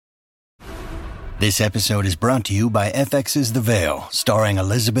This episode is brought to you by FX's The Veil, starring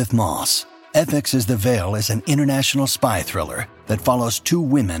Elizabeth Moss. FX's The Veil is an international spy thriller that follows two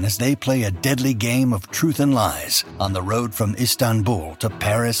women as they play a deadly game of truth and lies on the road from Istanbul to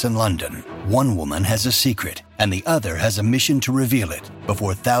Paris and London. One woman has a secret, and the other has a mission to reveal it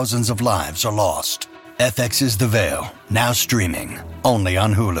before thousands of lives are lost. FX's The Veil, now streaming, only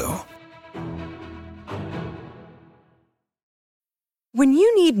on Hulu. When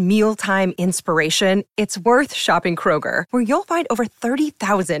you need mealtime inspiration, it's worth shopping Kroger, where you'll find over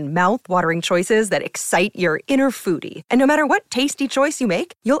 30,000 mouth-watering choices that excite your inner foodie. And no matter what tasty choice you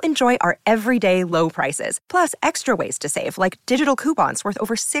make, you'll enjoy our everyday low prices, plus extra ways to save, like digital coupons worth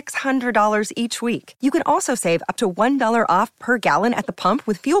over $600 each week. You can also save up to $1 off per gallon at the pump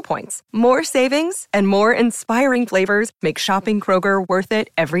with fuel points. More savings and more inspiring flavors make shopping Kroger worth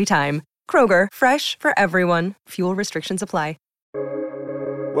it every time. Kroger, fresh for everyone. Fuel restrictions apply.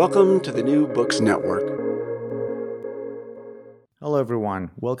 Welcome to the New Books Network. Hello,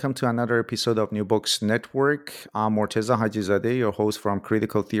 everyone. Welcome to another episode of New Books Network. I'm Morteza Hajizadeh, your host from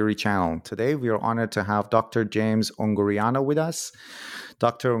Critical Theory Channel. Today, we are honored to have Dr. James Ungurianu with us.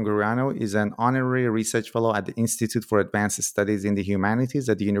 Dr. Ungurianu is an honorary research fellow at the Institute for Advanced Studies in the Humanities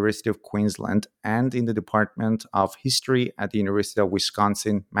at the University of Queensland and in the Department of History at the University of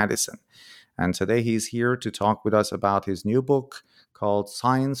Wisconsin-Madison. And today, he's here to talk with us about his new book, called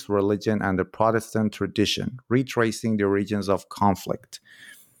Science, Religion, and the Protestant Tradition, Retracing the Origins of Conflict.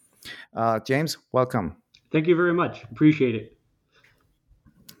 James, welcome. Thank you very much. Appreciate it.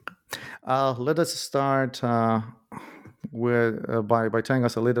 Let us start by telling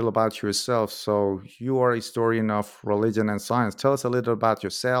us a little about yourself. So you are a historian of religion and science. Tell us a little about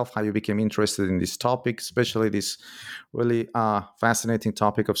yourself, how you became interested in this topic, especially this really fascinating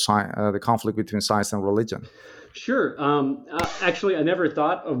topic of the conflict between science and religion. Sure. Actually, I never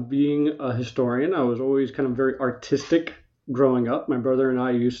thought of being a historian. I was always kind of very artistic growing up. My brother and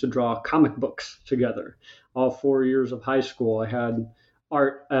I used to draw comic books together. All 4 years of high school, I had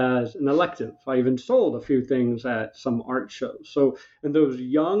art as an elective. I even sold a few things at some art shows. So in those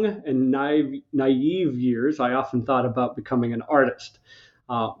young and naive years, I often thought about becoming an artist.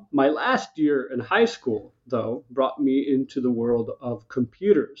 My last year in high school, though, brought me into the world of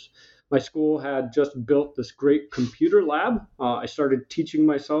computers. My school had just built this great computer lab. I started teaching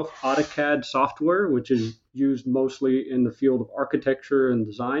myself AutoCAD software, which is used mostly in the field of architecture and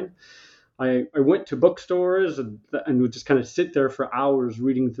design. I went to bookstores and would just kind of sit there for hours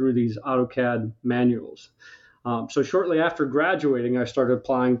reading through these AutoCAD manuals. So shortly after graduating, I started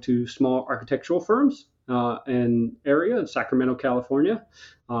applying to small architectural firms in area in Sacramento, California.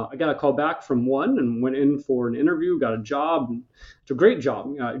 I got a call back from one and went in for an interview, got a job. It's a great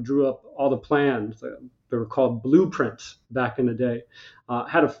job. I drew up all the plans. They were called blueprints back in the day.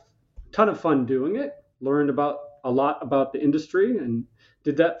 Had a ton of fun doing it, learned a lot about the industry and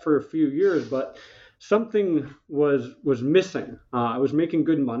did that for a few years, but something was missing. I was making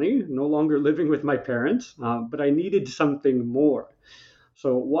good money, no longer living with my parents, but I needed something more.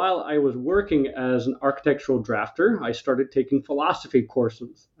 So while I was working as an architectural drafter, I started taking philosophy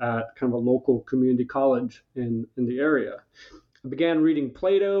courses at kind of a local community college in the area. I began reading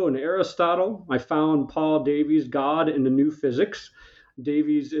Plato and Aristotle. I found Paul Davies' God in the New Physics.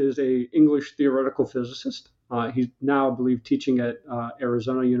 Davies is an English theoretical physicist. He's now, I believe, teaching at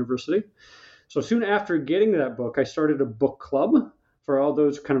Arizona University. So soon after getting that book, I started a book club for all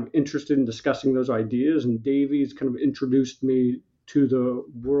those kind of interested in discussing those ideas. And Davies kind of introduced me to the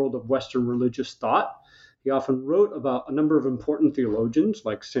world of Western religious thought. He often wrote about a number of important theologians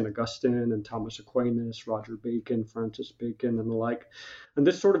like St. Augustine and Thomas Aquinas, Roger Bacon, Francis Bacon, and the like. And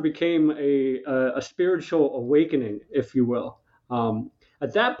this sort of became a spiritual awakening, if you will.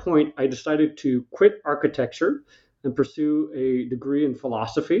 At that point, I decided to quit architecture and pursue a degree in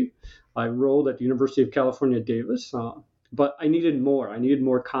philosophy. I enrolled at the University of California, Davis, but I needed more. I needed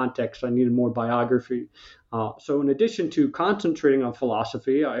more context. I needed more biography. So in addition to concentrating on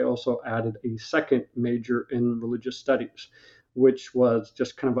philosophy, I also added a second major in religious studies, which was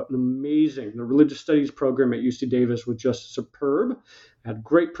just kind of an amazing. The religious studies program at UC Davis was just superb. Had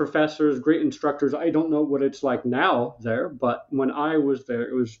great professors, great instructors. I don't know what it's like now there, but when I was there,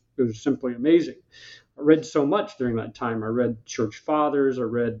 it was simply amazing. I read so much during that time. I read Church Fathers, I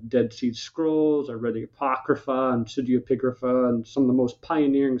read Dead Sea Scrolls, I read the Apocrypha and Pseudepigrapha, and some of the most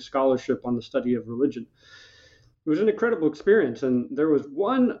pioneering scholarship on the study of religion. It was an incredible experience, and there was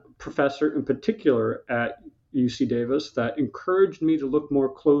one professor in particular at UC Davis that encouraged me to look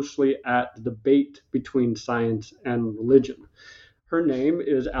more closely at the debate between science and religion. Her name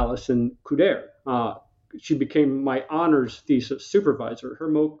is Alison Couder. she became my honors thesis supervisor.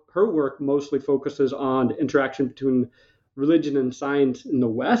 Her work mostly focuses on the interaction between religion and science in the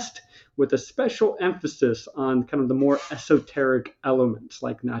West, with a special emphasis on kind of the more esoteric elements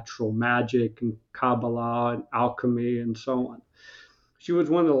like natural magic and Kabbalah and alchemy and so on. She was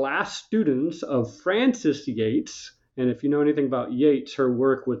one of the last students of Frances Yates. And if you know anything about Yates, her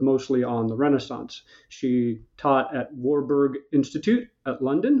work was mostly on the Renaissance. She taught at Warburg Institute at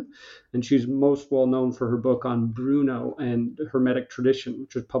London, and she's most well known for her book on Bruno and Hermetic tradition,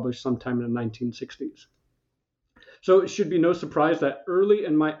 which was published sometime in the 1960s. So it should be no surprise that early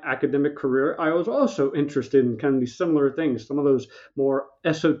in my academic career, I was also interested in kind of these similar things, some of those more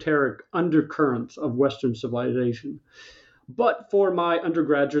esoteric undercurrents of Western civilization. But for my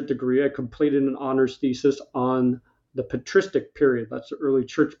undergraduate degree, I completed an honors thesis on the patristic period, that's the early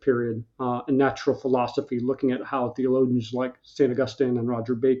church period, in natural philosophy, looking at how theologians like St. Augustine and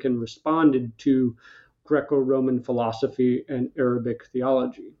Roger Bacon responded to Greco-Roman philosophy and Arabic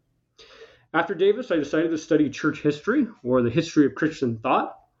theology. After Davis, I decided to study church history, or the history of Christian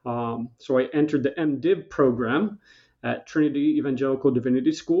thought. So I entered the MDiv program at Trinity Evangelical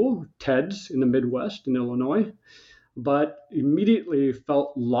Divinity School, TEDS, in the Midwest in Illinois, but immediately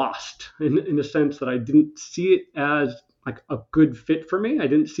felt lost in the sense that I didn't see it as like a good fit for me. I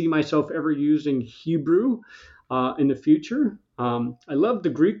didn't see myself ever using Hebrew in the future. I loved the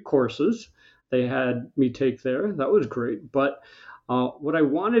Greek courses they had me take there. That was great. But what I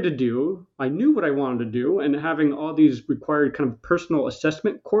wanted to do, I knew what I wanted to do, and having all these required kind of personal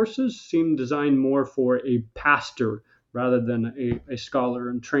assessment courses seemed designed more for a pastor rather than a scholar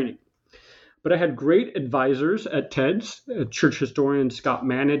in training. But I had great advisors at TEDS, church historians Scott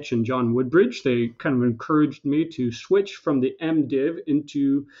Manich and John Woodbridge. They kind of encouraged me to switch from the MDiv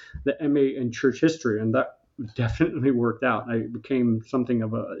into the MA in church history, and that definitely worked out. I became something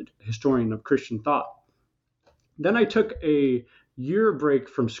of a historian of Christian thought. Then I took a year break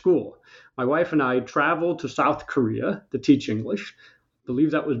from school. My wife and I traveled to South Korea to teach English. I believe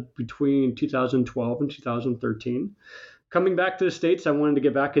that was between 2012 and 2013. Coming back to the States, I wanted to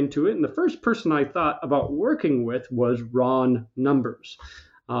get back into it. And the first person I thought about working with was Ron Numbers.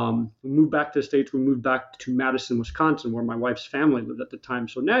 We moved back to the States. We moved back to Madison, Wisconsin, where my wife's family lived at the time.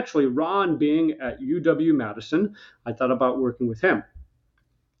 So naturally, Ron being at UW-Madison, I thought about working with him.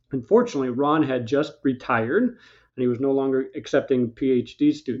 Unfortunately, Ron had just retired, and he was no longer accepting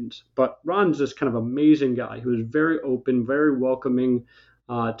PhD students. But Ron's this kind of amazing guy. He was very open, very welcoming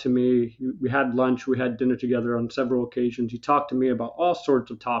to me. We had lunch, we had dinner together on several occasions. He talked to me about all sorts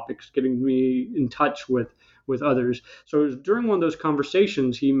of topics, getting me in touch with others. So it was during one of those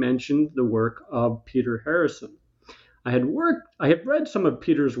conversations, he mentioned the work of Peter Harrison. I had read some of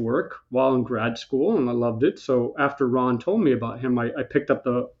Peter's work while in grad school, and I loved it. So after Ron told me about him, I picked up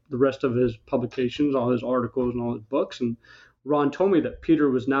the rest of his publications, all his articles and all his books. And Ron told me that Peter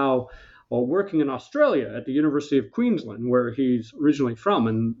was now working in Australia at the University of Queensland, where he's originally from,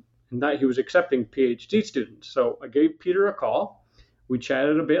 and that he was accepting PhD students. So I gave Peter a call. We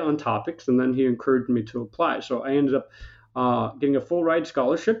chatted a bit on topics, and then he encouraged me to apply. So I ended up getting a full ride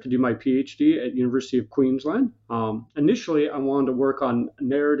scholarship to do my PhD at University of Queensland. Initially, I wanted to work on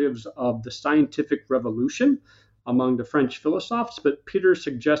narratives of the scientific revolution among the French philosophes, but Peter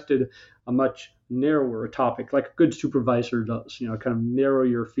suggested a much narrower topic, like a good supervisor does, kind of narrow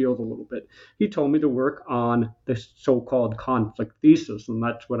your field a little bit. He told me to work on the so-called conflict thesis, and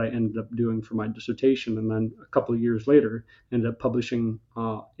that's what I ended up doing for my dissertation. And then a couple of years later, ended up publishing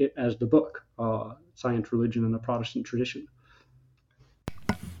it as the book, Science, Religion, and the Protestant Tradition.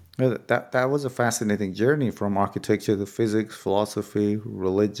 That was a fascinating journey from architecture to physics, philosophy,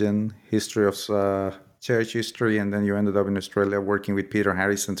 religion, history of church history, and then you ended up in Australia working with Peter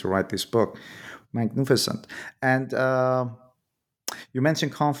Harrison to write this book. Magnificent. And you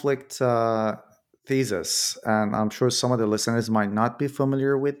mentioned conflict thesis, and I'm sure some of the listeners might not be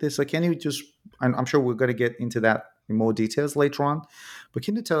familiar with this. So can you I'm sure we're going to get into that in more details later on, but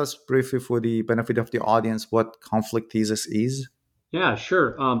can you tell us briefly, for the benefit of the audience, what conflict thesis is? Yeah,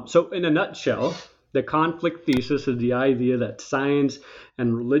 sure. So in a nutshell, the conflict thesis is the idea that science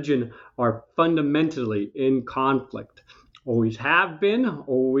and religion are fundamentally in conflict. Always have been,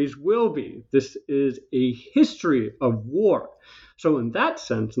 always will be. This is a history of war. So in that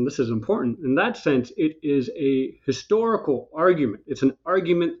sense, and this is important, in that sense, it is a historical argument. It's an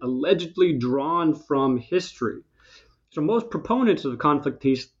argument allegedly drawn from history. So most proponents of the conflict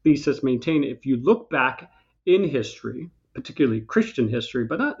thesis maintain if you look back in history, particularly Christian history,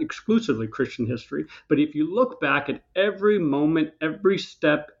 but not exclusively Christian history. But if you look back at every moment, every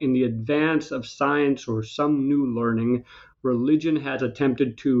step in the advance of science or some new learning, religion has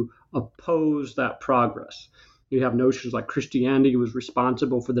attempted to oppose that progress. You have notions like Christianity was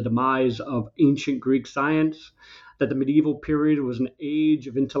responsible for the demise of ancient Greek science, that the medieval period was an age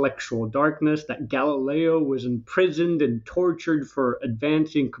of intellectual darkness, that Galileo was imprisoned and tortured for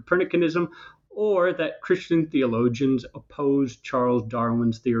advancing Copernicanism, or that Christian theologians opposed Charles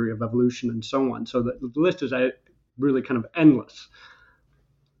Darwin's theory of evolution, and so on. So the list is really kind of endless.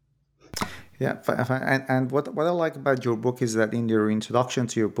 Yeah, and what I like about your book is that in your introduction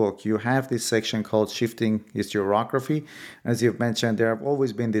to your book, you have this section called Shifting Historiography. As you've mentioned, there have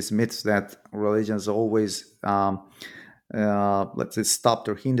always been these myths that religions always, let's say, stopped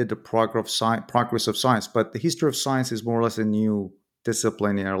or hindered the progress of science. But the history of science is more or less a new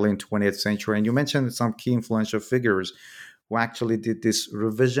discipline in the early 20th century. And you mentioned some key influential figures who actually did this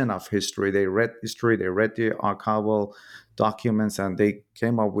revision of history. They read history, they read the archival documents, and they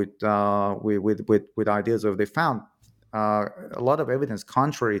came up with ideas, or they found a lot of evidence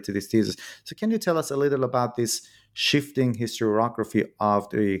contrary to this thesis. So can you tell us a little about this shifting historiography of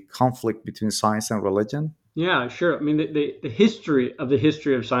the conflict between science and religion? Yeah, sure. I mean, the history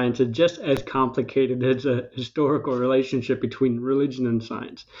of science is just as complicated as a historical relationship between religion and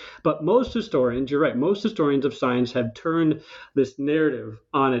science. But most historians, you're right, most historians of science have turned this narrative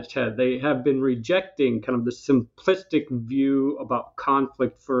on its head. They have been rejecting kind of the simplistic view about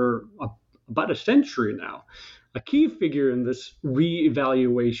conflict for about a century now. A key figure in this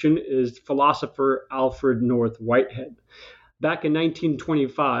reevaluation is philosopher Alfred North Whitehead. Back in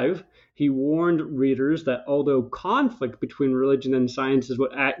 1925, he warned readers that although conflict between religion and science is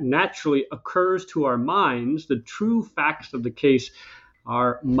what naturally occurs to our minds, the true facts of the case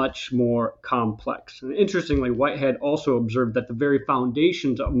are much more complex. And interestingly, Whitehead also observed that the very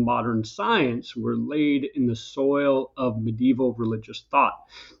foundations of modern science were laid in the soil of medieval religious thought,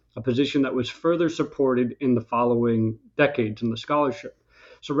 a position that was further supported in the following decades in the scholarship.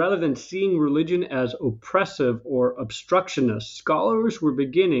 So rather than seeing religion as oppressive or obstructionist, scholars were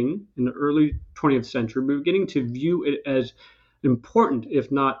beginning, in the early 20th century, beginning to view it as important,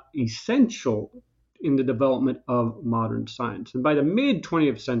 if not essential, in the development of modern science. And by the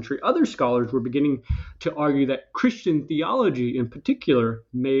mid-20th century, other scholars were beginning to argue that Christian theology in particular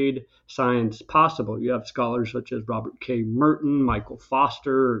made science possible. You have scholars such as Robert K. Merton, Michael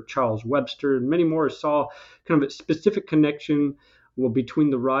Foster, Charles Webster, and many more saw kind of a specific connection between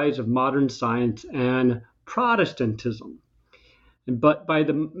the rise of modern science and Protestantism. But by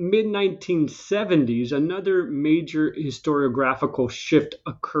the mid-1970s, another major historiographical shift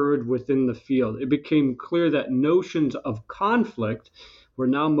occurred within the field. It became clear that notions of conflict were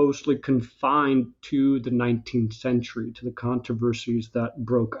now mostly confined to the 19th century, to the controversies that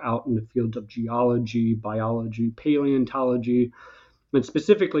broke out in the fields of geology, biology, paleontology, and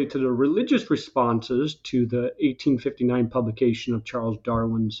specifically to the religious responses to the 1859 publication of Charles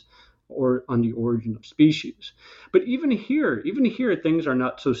Darwin's On the Origin of Species. But even here, things are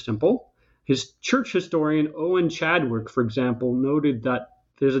not so simple. His church historian Owen Chadwick, for example, noted that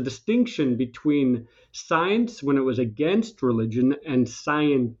there's a distinction between science when it was against religion and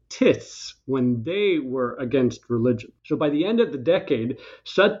scientists when they were against religion. So by the end of the decade,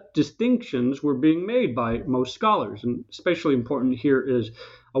 such distinctions were being made by most scholars. And especially important here is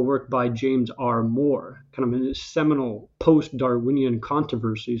a work by James R. Moore, kind of in his seminal post-Darwinian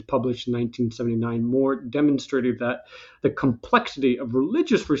Controversies, published in 1979. Moore demonstrated that the complexity of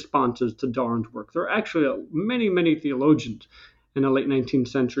religious responses to Darwin's work. There are actually many theologians in the late 19th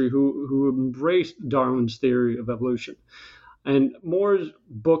century who embraced Darwin's theory of evolution. And Moore's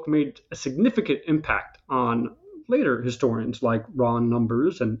book made a significant impact on later historians like Ron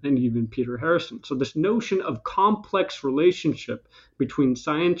Numbers and even Peter Harrison. So this notion of complex relationship between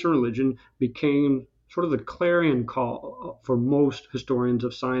science and religion became sort of the clarion call for most historians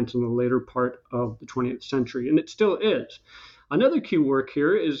of science in the later part of the 20th century, and it still is. Another key work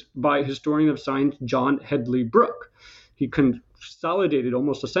here is by historian of science John Hedley Brooke. He consolidated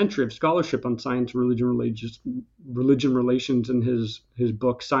almost a century of scholarship on science and religion relations in his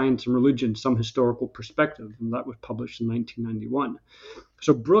book, Science and Religion, Some Historical Perspective, and that was published in 1991.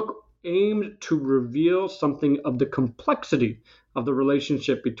 So Brooke aimed to reveal something of the complexity of the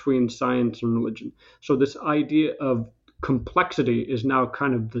relationship between science and religion. So this idea of complexity is now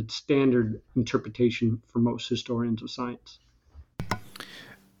kind of the standard interpretation for most historians of science.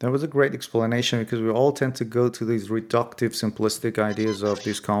 That was a great explanation, because we all tend to go to these reductive, simplistic ideas of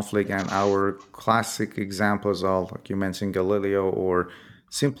this conflict, and our classic examples of, like you mentioned, Galileo, or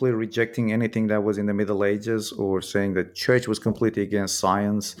simply rejecting anything that was in the Middle Ages, or saying that church was completely against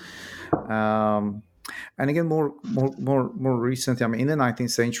science. And again, more recently, I mean, in the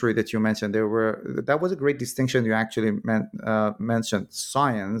 19th century that you mentioned, that was a great distinction. You actually mentioned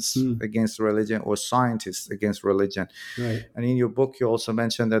science against religion or scientists against religion. Right. And in your book, you also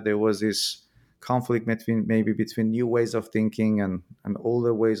mentioned that there was this conflict between new ways of thinking and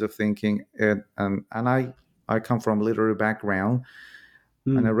older ways of thinking. And I come from a literary background,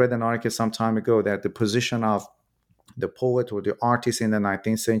 and I read an article some time ago that the position of the poet or the artist in the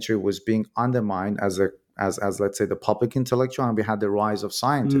 19th century was being undermined as let's say the public intellectual, and we had the rise of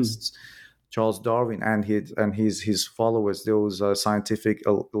scientists, Charles Darwin and his followers, those scientific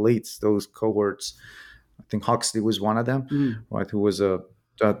elites, those cohorts. I think Huxley was one of them, right? Who was a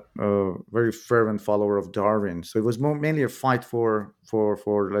very fervent follower of Darwin. So it was mainly a fight for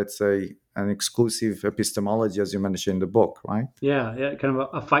let's say an exclusive epistemology, as you mentioned in the book, right? Yeah, kind of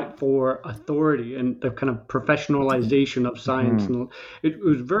a fight for authority and the kind of professionalization of science. And it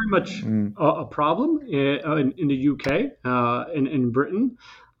was very much a problem in the UK, in Britain,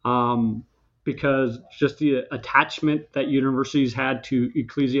 because just the attachment that universities had to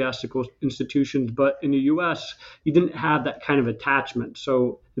ecclesiastical institutions. But in the US, you didn't have that kind of attachment.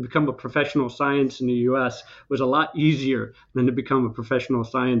 So to become a professional science in the US was a lot easier than to become a professional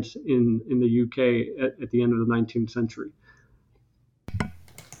science in the UK at the end of the 19th century.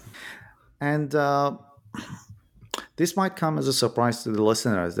 And this might come as a surprise to the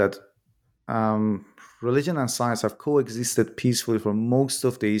listeners that religion and science have coexisted peacefully for most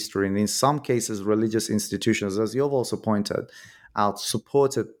of the history, and in some cases, religious institutions, as you've also pointed out,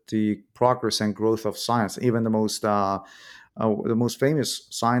 supported the progress and growth of science. Even the most famous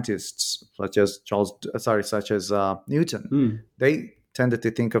scientists, such as Newton, they tended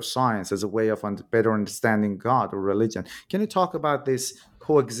to think of science as a way of better understanding God or religion. Can you talk about this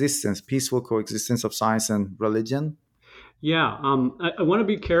peaceful coexistence of science and religion? Yeah, I want to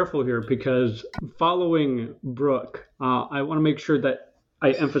be careful here because following Brooke, I want to make sure that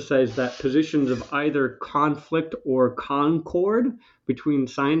I emphasize that positions of either conflict or concord between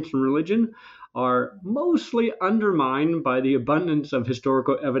science and religion are mostly undermined by the abundance of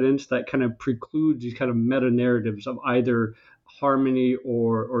historical evidence that kind of precludes these kind of meta-narratives of either harmony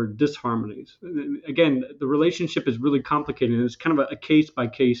or disharmonies. Again, the relationship is really complicated, and it's kind of a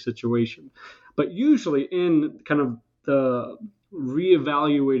case-by-case situation. But usually in kind of the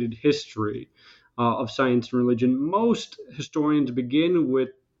reevaluated history of science and religion, most historians begin with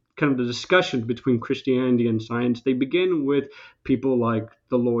kind of the discussion between Christianity and science. They begin with people like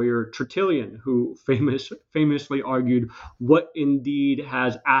the lawyer Tertullian, who famously argued, what indeed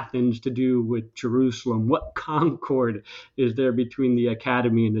has Athens to do with Jerusalem? What concord is there between the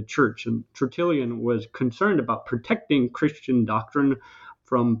academy and the church? And Tertullian was concerned about protecting Christian doctrine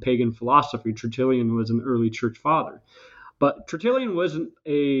from pagan philosophy. Tertullian was an early church father. But Tertullian wasn't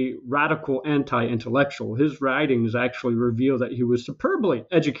a radical anti-intellectual. His writings actually reveal that he was superbly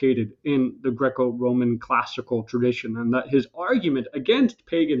educated in the Greco-Roman classical tradition, and that his argument against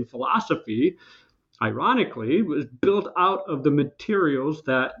pagan philosophy, ironically, was built out of the materials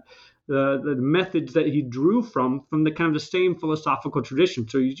that the methods that he drew from the kind of the same philosophical tradition.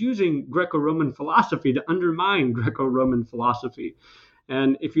 So he's using Greco-Roman philosophy to undermine Greco-Roman philosophy.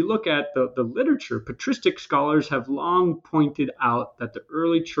 And if you look at the literature, patristic scholars have long pointed out that the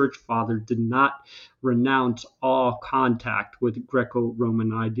early church fathers did not renounce all contact with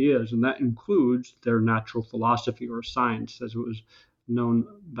Greco-Roman ideas, and that includes their natural philosophy or science, as it was known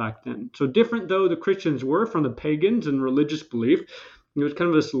back then. So different though the Christians were from the pagans in religious belief, it was kind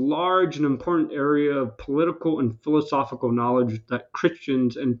of this large and important area of political and philosophical knowledge that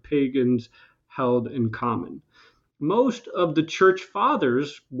Christians and pagans held in common. Most of the church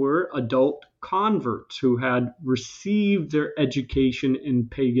fathers were adult converts who had received their education in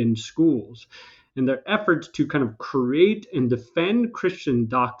pagan schools. In their efforts to kind of create and defend Christian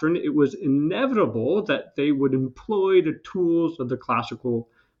doctrine, it was inevitable that they would employ the tools of the classical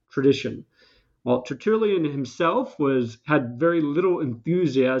tradition. While Tertullian himself had very little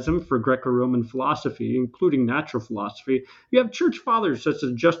enthusiasm for Greco-Roman philosophy, including natural philosophy, you have church fathers such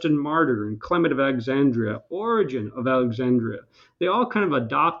as Justin Martyr and Clement of Alexandria, Origen of Alexandria. They all kind of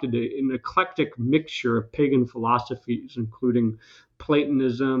adopted an eclectic mixture of pagan philosophies, including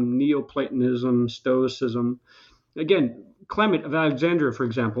Platonism, Neoplatonism, Stoicism. Again, Clement of Alexandria, for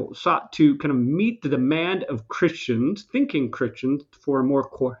example, sought to kind of meet the demand of thinking Christians, for a more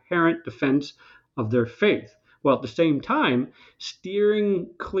coherent defense of their faith, while at the same time steering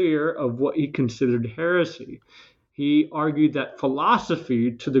clear of what he considered heresy. He argued that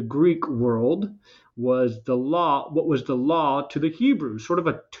philosophy to the Greek world was the law, what was the law to the Hebrews, sort of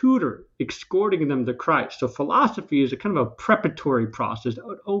a tutor escorting them to Christ. So philosophy is a kind of a preparatory process. It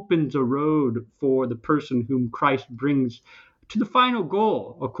opens a road for the person whom Christ brings to the final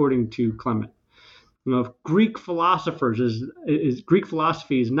goal, according to Clement. Greek philosophers Greek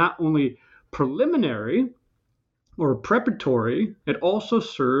philosophy is not only preliminary or preparatory, it also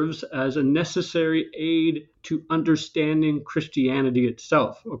serves as a necessary aid to understanding Christianity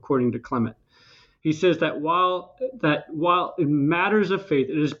itself, according to Clement. He says that while in matters of faith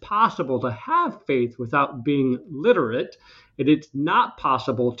it is possible to have faith without being literate, it is not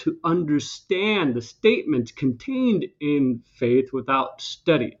possible to understand the statements contained in faith without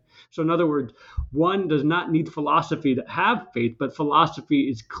study. So in other words, one does not need philosophy to have faith, but philosophy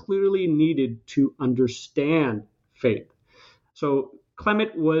is clearly needed to understand faith. So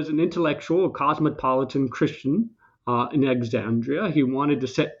Clement was an intellectual, a cosmopolitan Christian in Alexandria. He wanted to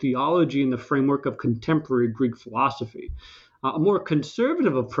set theology in the framework of contemporary Greek philosophy. A more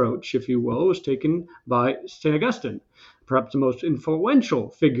conservative approach, if you will, was taken by St. Augustine, perhaps the most influential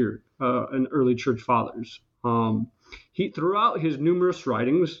figure in early church fathers. Throughout his numerous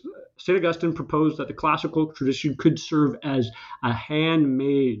writings, St. Augustine proposed that the classical tradition could serve as a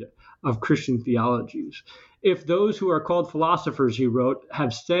handmaid of Christian theologies. If those who are called philosophers, he wrote,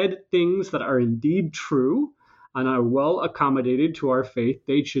 have said things that are indeed true and are well accommodated to our faith,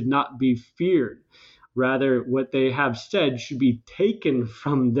 they should not be feared. Rather, what they have said should be taken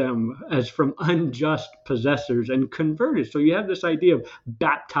from them as from unjust possessors and converted. So you have this idea of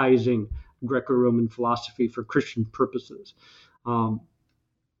baptizing Greco-Roman philosophy for Christian purposes.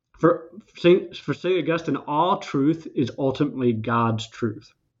 For St. Augustine, all truth is ultimately God's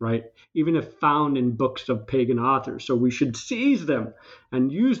truth, right? Even if found in books of pagan authors. So we should seize them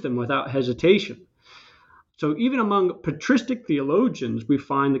and use them without hesitation. So even among patristic theologians, we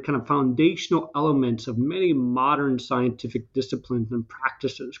find the kind of foundational elements of many modern scientific disciplines and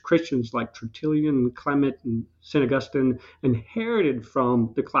practices. Christians like Tertullian and Clement and St. Augustine inherited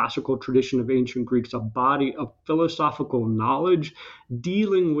from the classical tradition of ancient Greeks a body of philosophical knowledge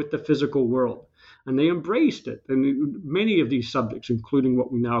dealing with the physical world. And they embraced it in many of these subjects, including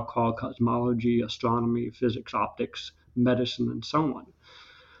what we now call cosmology, astronomy, physics, optics, medicine, and so on.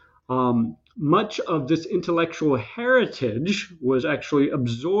 Much of this intellectual heritage was actually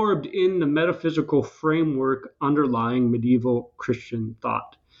absorbed in the metaphysical framework underlying medieval Christian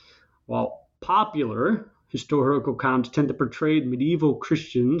thought. While popular historical accounts tend to portray medieval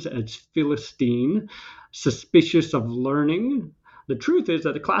Christians as Philistine, suspicious of learning, the truth is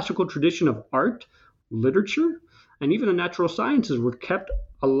that the classical tradition of art, literature, and even the natural sciences were kept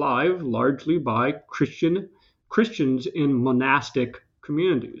alive largely by Christians in monastic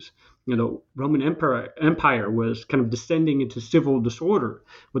communities. Roman Empire was kind of descending into civil disorder.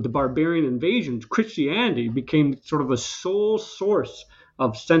 With the barbarian invasions, Christianity became sort of a sole source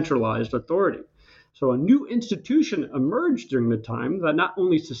of centralized authority. So a new institution emerged during the time that not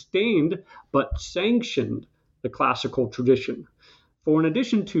only sustained but sanctioned the classical tradition. For in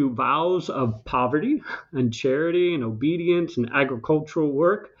addition to vows of poverty and charity and obedience and agricultural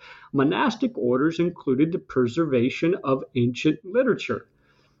work, monastic orders included the preservation of ancient literature.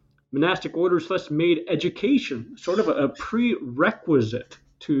 Monastic orders thus made education sort of a prerequisite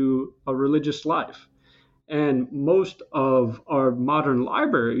to a religious life. And most of our modern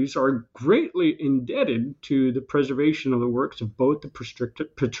libraries are greatly indebted to the preservation of the works of both the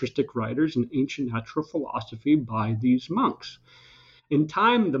patristic writers and ancient natural philosophy by these monks. In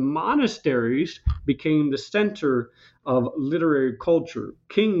time, the monasteries became the center of literary culture.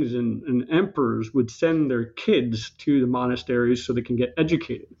 Kings and emperors would send their kids to the monasteries so they can get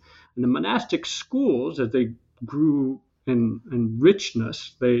educated. And the monastic schools, as they grew in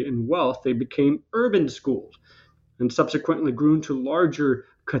richness, in wealth, they became urban schools and subsequently grew into larger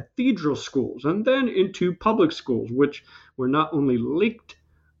cathedral schools and then into public schools, which were not linked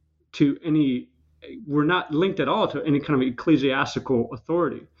at all to any kind of ecclesiastical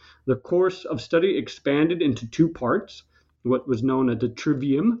authority. The course of study expanded into two parts, what was known as the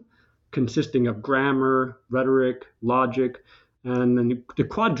trivium, consisting of grammar, rhetoric, logic, and then the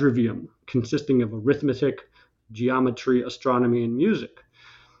quadrivium, consisting of arithmetic, geometry, astronomy, and music.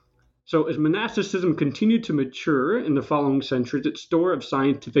 So as monasticism continued to mature in the following centuries, its store of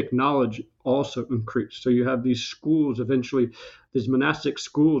scientific knowledge also increased. So you have these monastic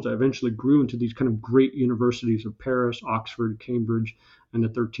schools that eventually grew into these kind of great universities of Paris, Oxford, Cambridge, in the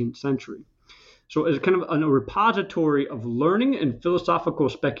 13th century. So as kind of a repository of learning and philosophical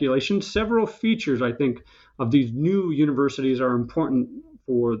speculation, several features, I think, of these new universities are important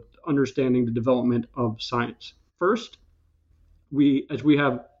for understanding the development of science. First, as we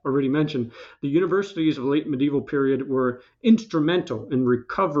have already mentioned, the universities of the late medieval period were instrumental in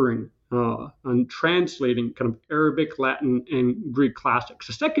recovering and translating kind of Arabic, Latin, and Greek classics.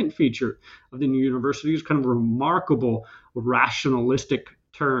 The second feature of the new university is kind of a remarkable rationalistic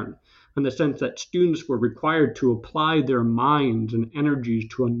turn, in the sense that students were required to apply their minds and energies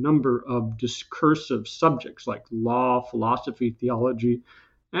to a number of discursive subjects like law, philosophy, theology,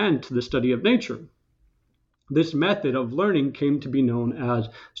 and to the study of nature. This method of learning came to be known as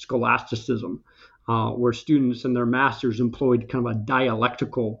scholasticism, where students and their masters employed kind of a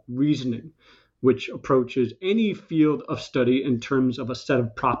dialectical reasoning, which approaches any field of study in terms of a set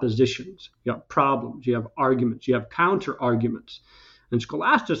of propositions. You have problems, you have arguments, you have counter-arguments. And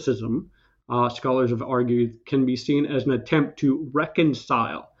scholasticism, scholars have argued, can be seen as an attempt to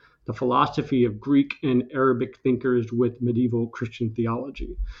reconcile the philosophy of Greek and Arabic thinkers with medieval Christian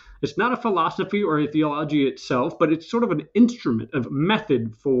theology. It's not a philosophy or a theology itself, but it's sort of an instrument of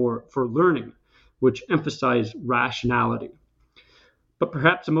method for learning, which emphasize rationality. But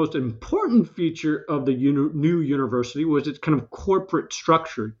perhaps the most important feature of the new university was its kind of corporate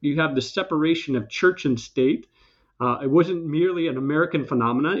structure. You have the separation of church and state. It wasn't merely an American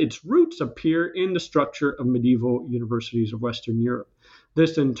phenomenon. Its roots appear in the structure of medieval universities of Western Europe.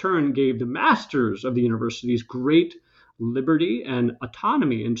 This, in turn, gave the masters of the universities great liberty and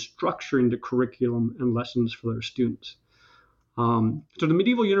autonomy in structuring the curriculum and lessons for their students. So the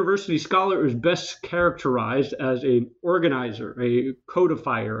medieval university scholar is best characterized as an organizer, a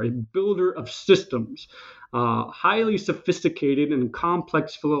codifier, a builder of systems. Highly sophisticated and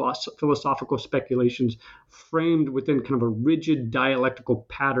complex philosophical speculations framed within kind of a rigid dialectical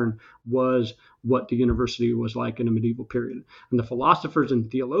pattern was what the university was like in the medieval period. And the philosophers and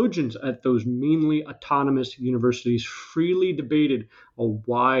theologians at those mainly autonomous universities freely debated a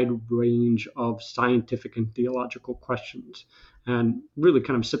wide range of scientific and theological questions and really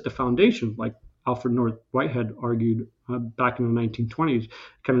kind of set the foundation, like Alfred North Whitehead argued back in the 1920s,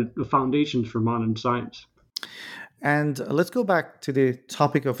 kind of the foundations for modern science. And let's go back to the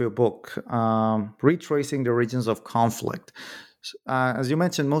topic of your book, retracing the origins of conflict. As you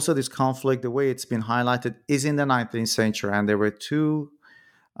mentioned, most of this conflict, the way it's been highlighted, is in the 19th century. And there were two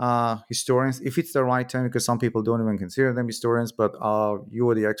historians, if it's the right term, because some people don't even consider them historians, but you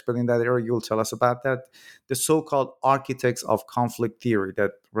are the expert in that area, you'll tell us about that. The so-called architects of conflict theory,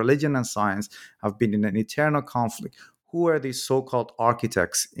 that religion and science have been in an eternal conflict. Who are these so-called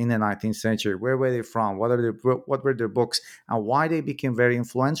architects in the 19th century? Where were they from? What were their books, and why they became very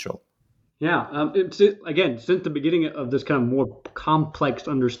influential? Yeah, again, since the beginning of this kind of more complex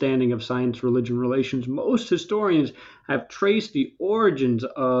understanding of science-religion relations, most historians have traced the origins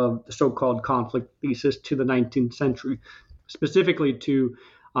of the so-called conflict thesis to the 19th century, specifically to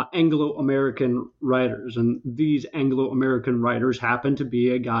Anglo-American writers. And these Anglo-American writers happen to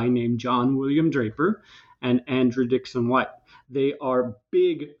be a guy named John William Draper and Andrew Dickson White. They are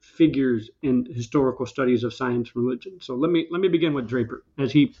big figures in historical studies of science and religion. So let me begin with Draper,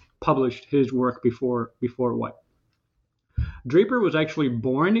 as he published his work before White. Draper was actually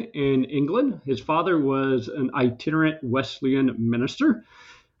born in England. His father was an itinerant Wesleyan minister.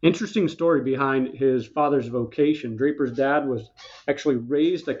 Interesting story behind his father's vocation. Draper's dad was actually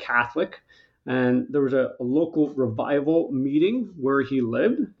raised a Catholic, and there was a local revival meeting where he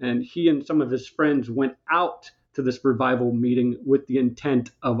lived, and he and some of his friends went out to this revival meeting with the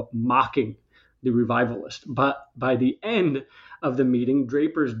intent of mocking the revivalist. But by the end of the meeting,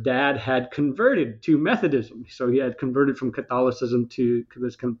 Draper's dad had converted to Methodism. So he had converted from Catholicism to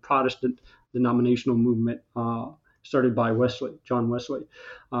this kind of Protestant denominational movement started by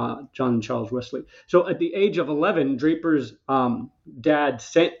John Charles Wesley. So at the age of 11, Draper's dad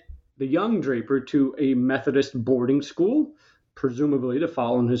sent the young Draper to a Methodist boarding school, presumably to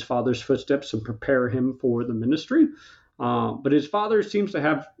follow in his father's footsteps and prepare him for the ministry. But his father seems to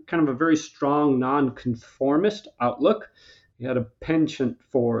have kind of a very strong nonconformist outlook. He had a penchant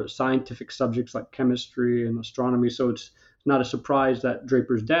for scientific subjects like chemistry and astronomy, so it's not a surprise that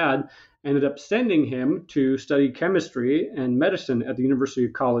Draper's dad ended up sending him to study chemistry and medicine at the University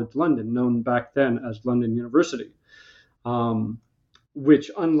College London, known back then as London University, which,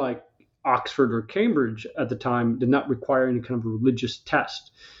 unlike Oxford or Cambridge at the time, did not require any kind of religious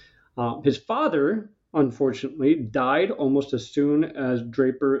test. His father, unfortunately, died almost as soon as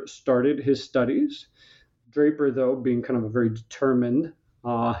Draper started his studies. Draper, though, being kind of a very determined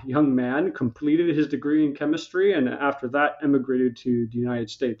young man, completed his degree in chemistry, and after that emigrated to the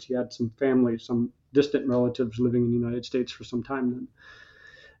United States. He had some family, some distant relatives living in the United States for some time then.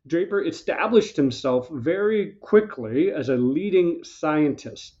 Draper established himself very quickly as a leading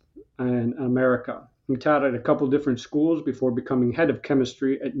scientist in America. He taught at a couple different schools before becoming head of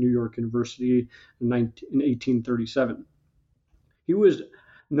chemistry at New York University in 1837. He was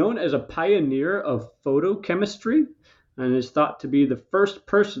known as a pioneer of photochemistry and is thought to be the first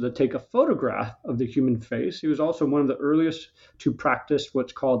person to take a photograph of the human face. He was also one of the earliest to practice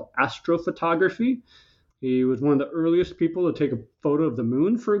what's called astrophotography. He was one of the earliest people to take a photo of the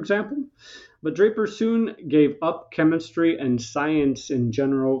moon, for example. But Draper soon gave up chemistry and science in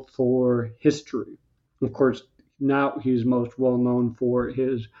general for history. Of course, now he's most well known for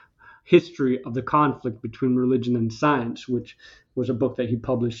his History of the Conflict Between Religion and Science, which was a book that he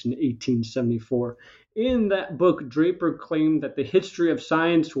published in 1874. In that book, Draper claimed that the history of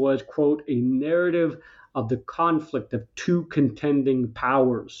science was, quote, a narrative of the conflict of two contending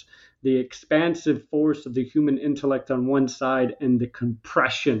powers, the expansive force of the human intellect on one side and the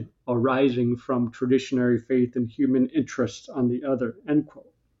compression arising from traditionary faith and human interests on the other, end quote.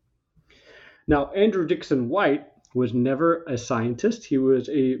 Now, Andrew Dickson White was never a scientist. He was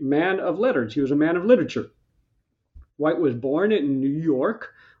a man of letters. He was a man of literature. White was born in New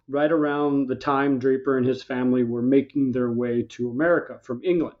York right around the time Draper and his family were making their way to America from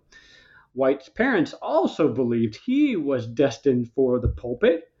England. White's parents also believed he was destined for the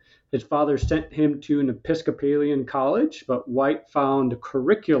pulpit. His father sent him to an Episcopalian college, but White found the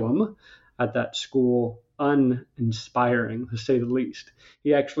curriculum at that school uninspiring, to say the least.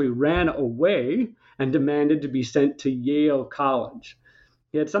 He actually ran away and demanded to be sent to Yale College.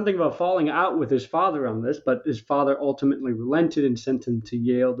 He had something of a falling out with his father on this, but his father ultimately relented and sent him to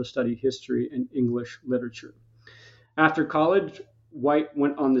Yale to study history and English literature. After college, White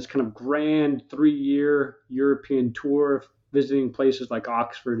went on this kind of grand 3-year European tour, visiting places like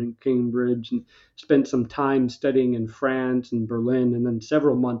Oxford and Cambridge, and spent some time studying in France and Berlin, and then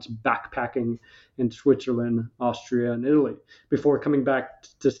several months backpacking in Switzerland, Austria, and Italy, before coming back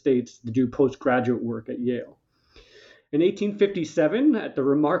to States to do postgraduate work at Yale. In 1857, at the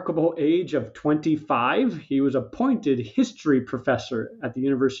remarkable age of 25, he was appointed history professor at the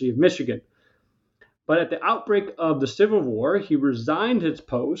University of Michigan. But at the outbreak of the Civil War, he resigned his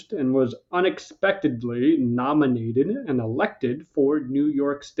post and was unexpectedly nominated and elected for New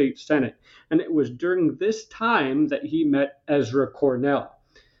York State Senate. And it was during this time that he met Ezra Cornell,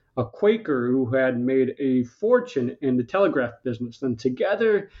 a Quaker who had made a fortune in the telegraph business. And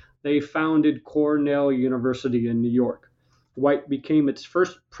together they founded Cornell University in New York. White became its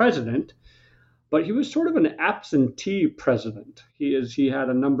first president, but he was sort of an absentee president. He had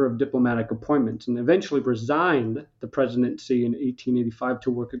a number of diplomatic appointments and eventually resigned the presidency in 1885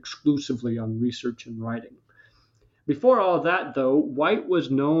 to work exclusively on research and writing. Before all that, though, White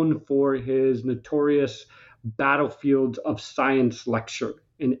was known for his notorious Battlefields of Science lecture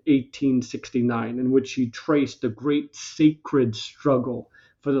in 1869, in which he traced the great sacred struggle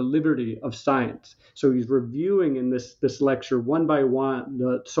for the liberty of science. So he's reviewing in this lecture one by one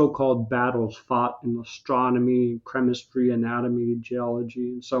the so-called battles fought in astronomy, chemistry, anatomy, geology,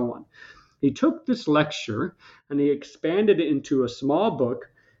 and so on. He took this lecture and he expanded it into a small book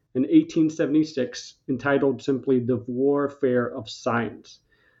in 1876 entitled simply The Warfare of Science.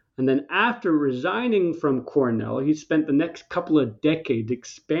 And then after resigning from Cornell, he spent the next couple of decades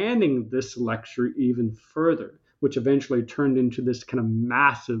expanding this lecture even further, which eventually turned into this kind of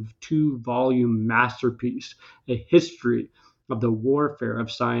massive 2-volume masterpiece, a history of the warfare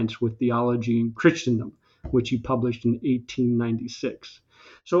of science with theology and Christendom, which he published in 1896.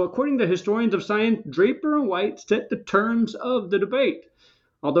 So according to historians of science, Draper and White set the terms of the debate.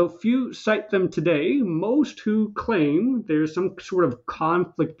 Although few cite them today, most who claim there's some sort of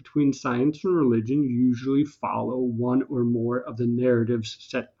conflict between science and religion usually follow one or more of the narratives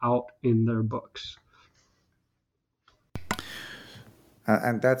set out in their books.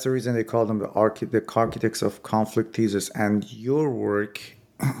 And that's the reason they call them the architects of conflict thesis. And your work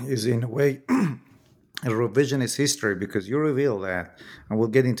is in a way a revisionist history, because you reveal that, and we'll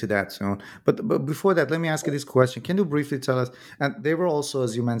get into that soon. But before that, let me ask you this question. Can you briefly tell us, and they were also,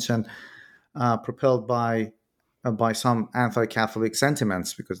 as you mentioned, propelled by some anti-Catholic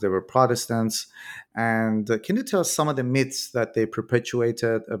sentiments because they were Protestants. And can you tell us some of the myths that they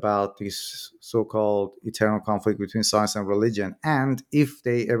perpetuated about this so-called eternal conflict between science and religion? And if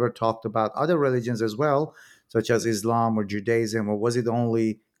they ever talked about other religions as well, such as Islam or Judaism, or was it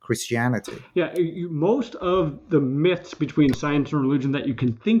only Christianity? Yeah, most of the myths between science and religion that you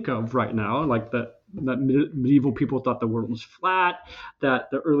can think of right now, like that medieval people thought the world was flat, that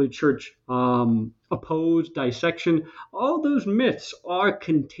the early church opposed dissection, all those myths are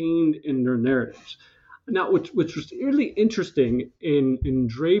contained in their narratives. Now, which was really interesting in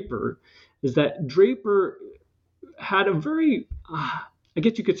Draper is that Draper had a very I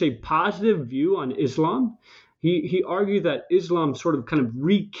guess you could say, positive view on Islam. He argued that Islam sort of kind of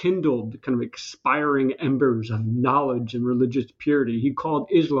rekindled kind of expiring embers of knowledge and religious purity. He called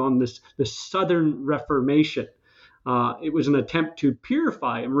Islam the Southern Reformation. It was an attempt to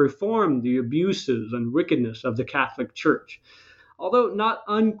purify and reform the abuses and wickedness of the Catholic Church. Although not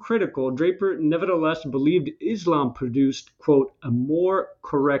uncritical, Draper nevertheless believed Islam produced, quote, a more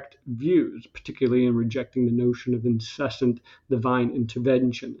correct views, particularly in rejecting the notion of incessant divine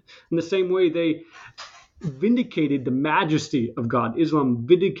intervention. In the same way, they vindicated the majesty of God. Islam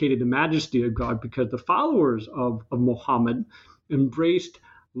vindicated the majesty of God because the followers of Muhammad embraced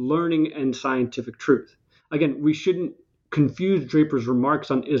learning and scientific truth. Again, we shouldn't confuse Draper's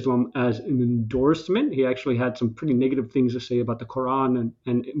remarks on Islam as an endorsement. He actually had some pretty negative things to say about the Quran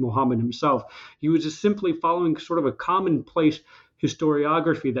and Muhammad himself. He was just simply following sort of a commonplace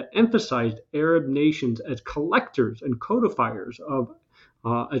historiography that emphasized Arab nations as collectors and codifiers of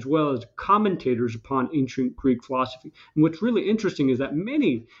as well as commentators upon ancient Greek philosophy. And what's really interesting is that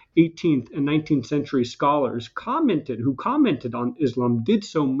many 18th and 19th century scholars who commented on Islam did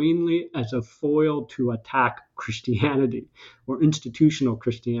so mainly as a foil to attack Christianity or institutional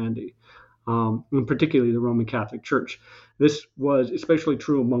Christianity, and particularly the Roman Catholic Church. This was especially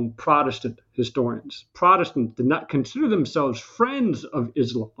true among Protestant historians. Protestants did not consider themselves friends of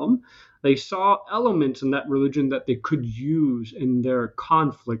Islam. They saw elements in that religion that they could use in their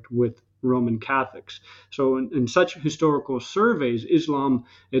conflict with Roman Catholics. So in such historical surveys, Islam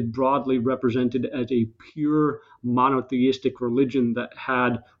is broadly represented as a pure monotheistic religion that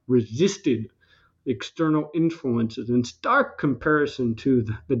had resisted external influences in stark comparison to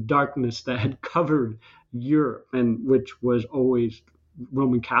the darkness that had covered Europe, and which was always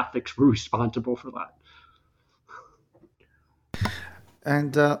Roman Catholics were responsible for that.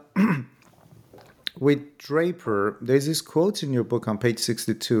 And with Draper, there's this quote in your book on page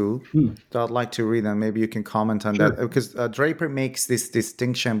 62 that I'd like to read, and maybe you can comment on that. Because Draper makes this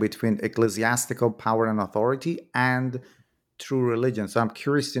distinction between ecclesiastical power and authority and true religion. So I'm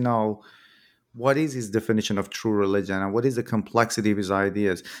curious to know, what is his definition of true religion and what is the complexity of his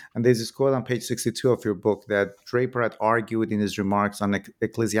ideas? And there's this quote on page 62 of your book that Draper had argued in his remarks on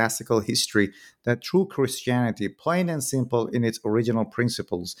ecclesiastical history that true Christianity, plain and simple in its original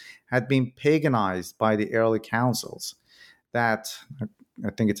principles, had been paganized by the early councils. That,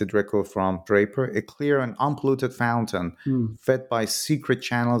 I think it's a direct quote from Draper, a clear and unpolluted fountain fed by secret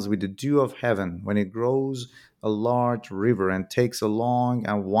channels with the dew of heaven, when it grows a large river and takes a long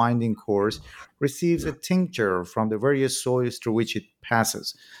and winding course, receives a tincture from the various soils through which it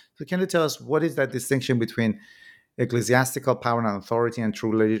passes. So can you tell us, what is that distinction between ecclesiastical power and authority and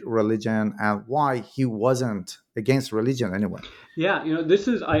true religion, and why he wasn't against religion anyway? Yeah, this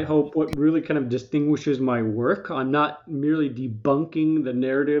is, I hope, what really kind of distinguishes my work. I'm not merely debunking the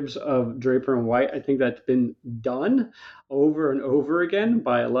narratives of Draper and White. I think that's been done over and over again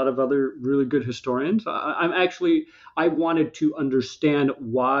by a lot of other really good historians. I wanted to understand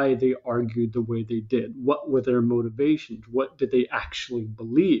why they argued the way they did. What were their motivations? What did they actually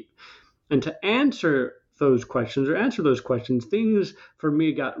believe? And to answer those questions, things for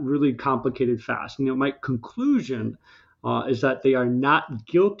me got really complicated fast. My conclusion is that they are not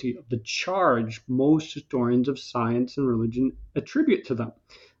guilty of the charge most historians of science and religion attribute to them.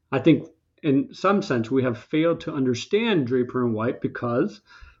 I think in some sense we have failed to understand Draper and White because,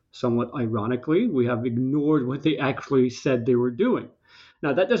 somewhat ironically, we have ignored what they actually said they were doing.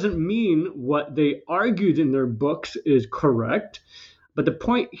 Now, that doesn't mean what they argued in their books is correct. But the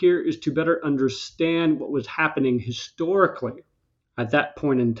point here is to better understand what was happening historically at that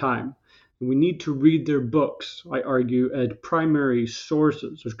point in time. And we need to read their books, I argue, as primary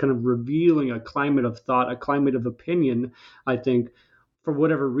sources. There's kind of revealing a climate of thought, a climate of opinion, I think, for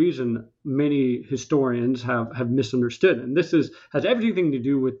whatever reason, many historians have misunderstood. And this has everything to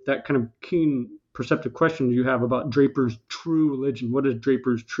do with that kind of keen perceptive question you have about Draper's true religion. What is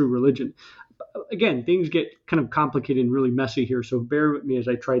Draper's true religion? Again, things get kind of complicated and really messy here, so bear with me as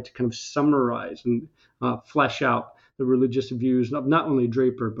I try to kind of summarize and flesh out the religious views of not only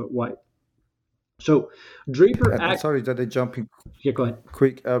Draper but White. So Draper... Sorry that I jump in. Yeah, go ahead.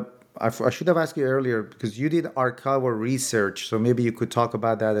 Quick. I should have asked you earlier, because you did archival research, so maybe you could talk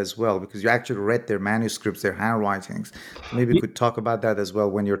about that as well, because you actually read their manuscripts, their handwritings. Maybe you could talk about that as well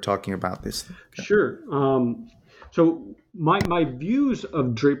when you're talking about this. Okay. Sure. So my views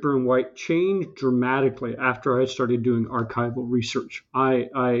of Draper and White changed dramatically after I started doing archival research.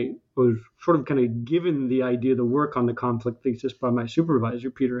 I was sort of kind of given the idea to work on the conflict thesis by my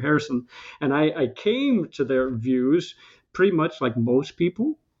supervisor, Peter Harrison, and I came to their views pretty much like most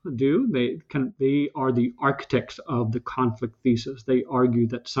people. do. They are the architects of the conflict thesis. They argue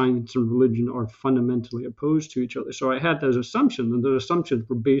that science and religion are fundamentally opposed to each other. So I had those assumptions, and those assumptions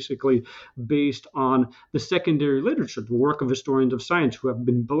were basically based on the secondary literature, the work of historians of science who have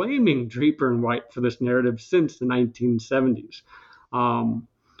been blaming Draper and White for this narrative since the 1970s.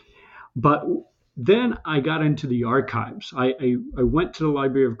 But then I got into the archives. I went to the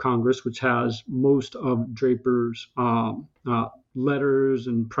Library of Congress, which has most of Draper's letters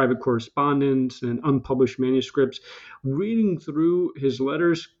and private correspondence and unpublished manuscripts. Reading through his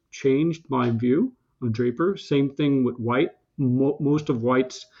letters changed my view of Draper. Same thing with White. Most of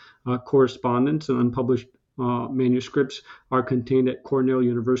White's correspondence and unpublished manuscripts are contained at Cornell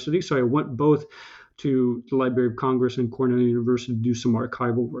University. So I went both to the Library of Congress and Cornell University to do some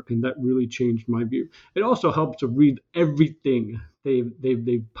archival work, and that really changed my view. It also helped to read everything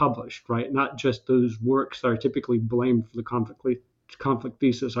they've published, right? Not just those works that are typically blamed for the conflict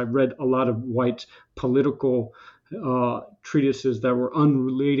thesis. I've read a lot of White's political treatises that were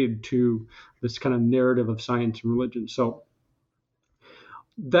unrelated to this kind of narrative of science and religion. So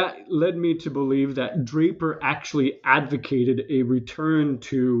that led me to believe that Draper actually advocated a return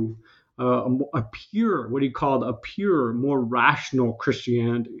to a pure, what he called a pure, more rational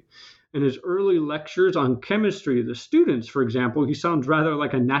Christianity. In his early lectures on chemistry to the students, for example, he sounds rather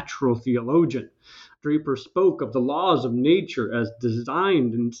like a natural theologian. Draper spoke of the laws of nature as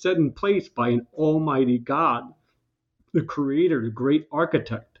designed and set in place by an almighty God, the creator, the great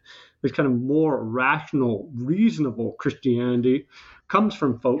architect. This kind of more rational, reasonable Christianity comes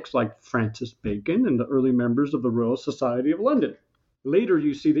from folks like Francis Bacon and the early members of the Royal Society of London. Later,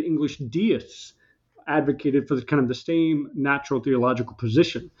 you see the English deists advocated for the same natural theological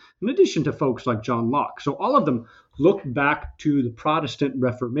position, in addition to folks like John Locke. So all of them look back to the Protestant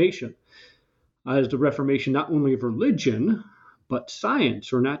Reformation as the Reformation not only of religion, but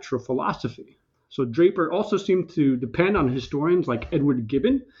science or natural philosophy. So Draper also seemed to depend on historians like Edward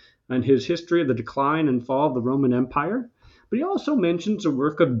Gibbon and his history of the decline and fall of the Roman Empire. But he also mentions the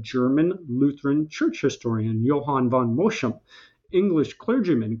work of German Lutheran church historian Johann von Moscham, English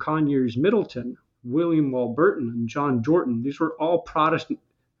clergyman Conyers Middleton, William Walburton, and John Jortin. These were all Protestant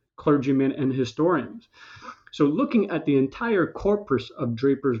clergymen and historians. So looking at the entire corpus of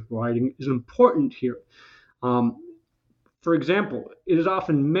Draper's writing is important here. For example, it is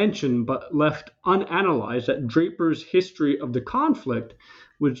often mentioned but left unanalyzed that Draper's history of the conflict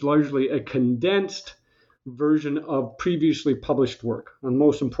was largely a condensed version of previously published work. And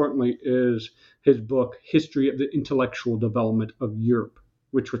most importantly is his book, History of the Intellectual Development of Europe,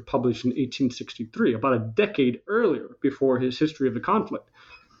 which was published in 1863, about a decade earlier before his History of the Conflict.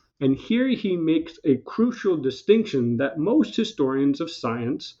 And here he makes a crucial distinction that most historians of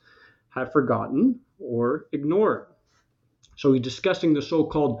science have forgotten or ignored. So he's discussing the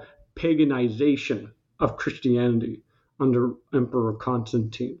so-called paganization of Christianity under Emperor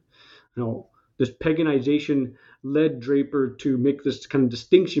Constantine. This paganization led Draper to make this kind of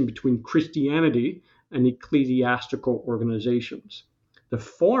distinction between Christianity and ecclesiastical organizations. The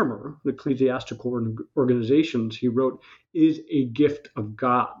former, the ecclesiastical organizations, he wrote, is a gift of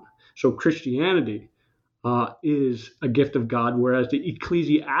God. So Christianity is a gift of God, whereas the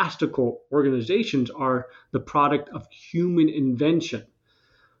ecclesiastical organizations are the product of human invention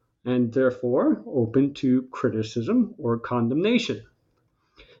and therefore open to criticism or condemnation.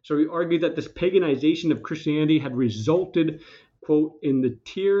 So he argued that this paganization of Christianity had resulted, quote, in the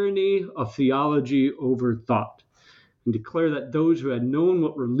tyranny of theology over thought, and declared that those who had known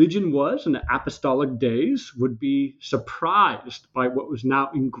what religion was in the apostolic days would be surprised by what was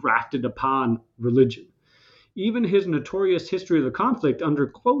now engrafted upon religion. Even his notorious History of the Conflict, under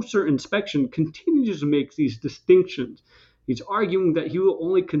closer inspection, continues to make these distinctions. He's arguing that he will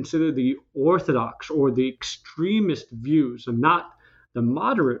only consider the orthodox or the extremist views and not the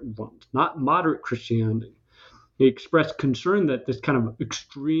moderate ones, not moderate Christianity. He expressed concern that this kind of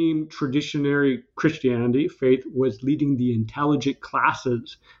extreme traditionary Christianity faith was leading the intelligent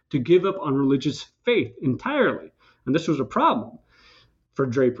classes to give up on religious faith entirely. And this was a problem for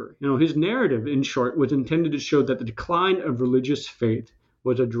Draper. His narrative, in short, was intended to show that the decline of religious faith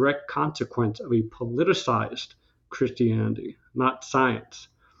was a direct consequence of a politicized Christianity, not science.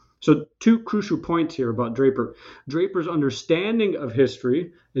 So two crucial points here about Draper. Draper's understanding of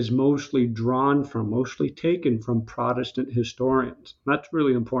history is mostly taken from Protestant historians. That's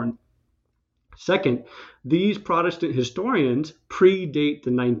really important. Second, these Protestant historians predate the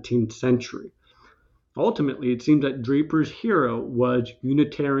 19th century. Ultimately, it seems that Draper's hero was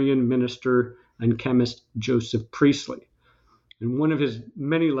Unitarian minister and chemist Joseph Priestley. In one of his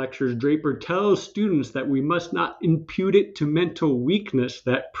many lectures, Draper tells students that we must not impute it to mental weakness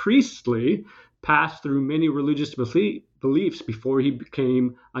that Priestley passed through many religious beliefs before he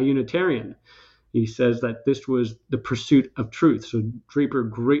became a Unitarian. He says that this was the pursuit of truth. So Draper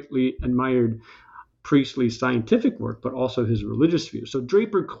greatly admired Priestley's scientific work, but also his religious views. So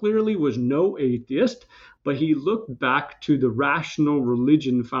Draper clearly was no atheist, but he looked back to the rational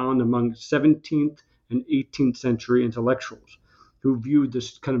religion found among 17th and 18th century intellectuals who viewed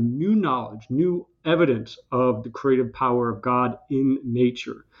this kind of new knowledge, new evidence of the creative power of God in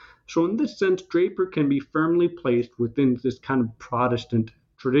nature. So in this sense, Draper can be firmly placed within this kind of Protestant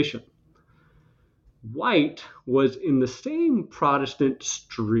tradition. White was in the same Protestant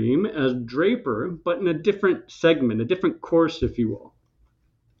stream as Draper, but in a different segment, a different course, if you will.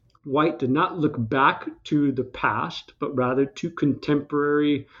 White did not look back to the past, but rather to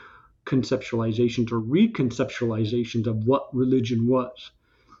contemporary conceptualizations or reconceptualizations of what religion was.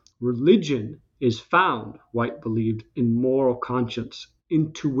 Religion is found, White believed, in moral conscience,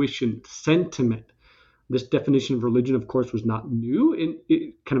 intuition, sentiment. This definition of religion, of course, was not new.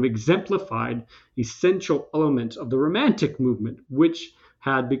 It kind of exemplified essential elements of the Romantic movement, which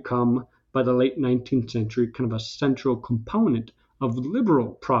had become, by the late 19th century, kind of a central component of liberal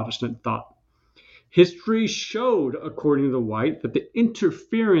Protestant thought. History showed, according to White, that the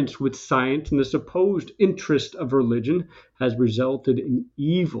interference with science and the supposed interest of religion has resulted in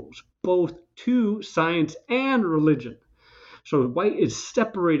evils, both to science and religion. So White is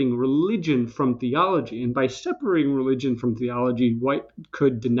separating religion from theology. And by separating religion from theology, White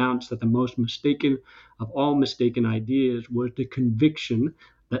could denounce that the most mistaken of all mistaken ideas was the conviction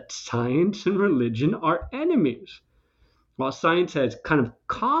that science and religion are enemies. While science has kind of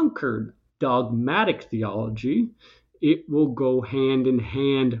conquered dogmatic theology, it will go hand in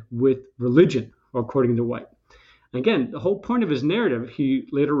hand with religion, according to White. Again, the whole point of his narrative, he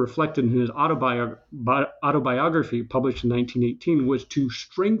later reflected in his autobiography published in 1918, was to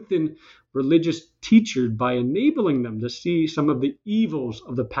strengthen religious teachers by enabling them to see some of the evils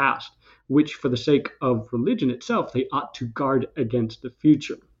of the past, which for the sake of religion itself, they ought to guard against the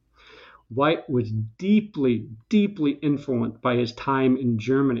future. White was deeply, deeply influenced by his time in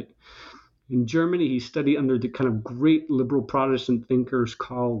Germany. In Germany, he studied under the kind of great liberal Protestant thinkers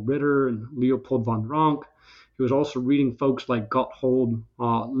Karl Ritter and Leopold von Ranke. He was also reading folks like Gotthold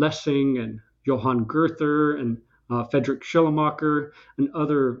Lessing and Johann Goethe and Friedrich Schleiermacher and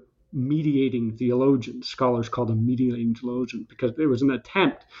other mediating theologians. Scholars call them mediating theologians because there was an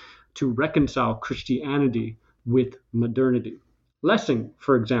attempt to reconcile Christianity with modernity. Lessing,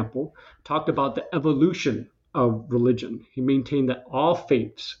 for example, talked about the evolution of religion. He maintained that all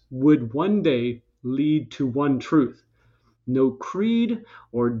faiths would one day lead to one truth. No creed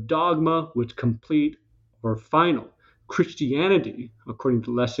or dogma was complete or final. Christianity, according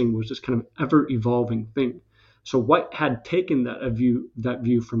to Lessing, was this kind of ever-evolving thing. So White had taken that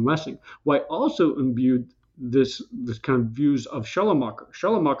view from Lessing. White also imbued this kind of views of Schleiermacher.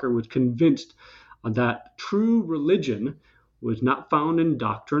 Schleiermacher was convinced that true religion was not found in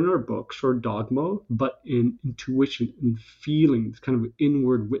doctrine or books or dogma, but in intuition and feelings, kind of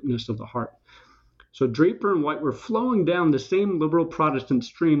inward witness of the heart. So Draper and White were flowing down the same liberal Protestant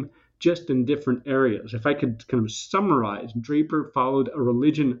stream, just in different areas. If I could kind of summarize, Draper followed a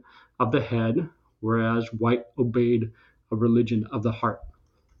religion of the head, whereas White obeyed a religion of the heart.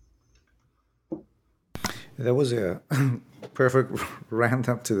 That was a perfect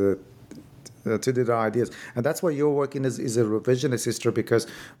roundup to the ideas, and that's why your work is a revisionist history, because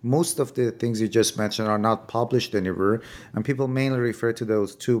most of the things you just mentioned are not published anywhere, and people mainly refer to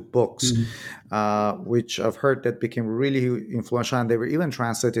those two books, which I've heard that became really influential, and they were even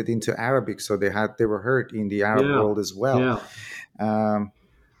translated into Arabic, so they were heard in the Arab world as well.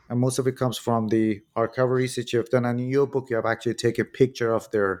 And most of it comes from the archival research you've done. And in your book, you have actually taken a picture of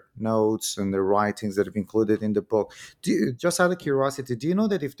their notes and their writings that have included in the book. Just out of curiosity, do you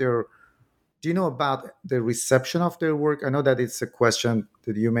know about the reception of their work? I know that it's a question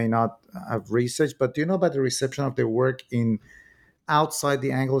that you may not have researched, but do you know about the reception of their work outside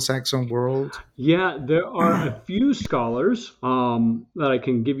the Anglo-Saxon world? Yeah, there are a few scholars that I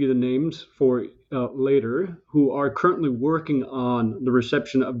can give you the names for later who are currently working on the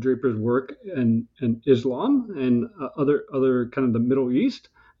reception of Draper's work in Islam and other kind of the Middle East.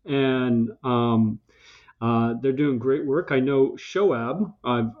 And they're doing great work. I know Shoab.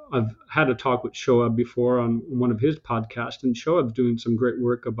 I've had a talk with Shoab before on one of his podcasts, and Shoab's doing some great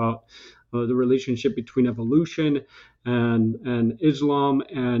work about the relationship between evolution and Islam,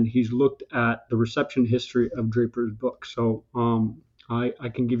 and he's looked at the reception history of Draper's book. So I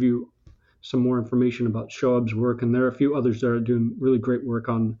can give you some more information about Shoaib's work, and there are a few others that are doing really great work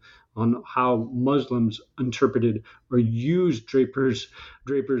on how Muslims interpreted or used Draper's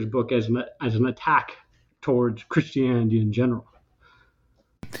book as an attack towards Christianity in general.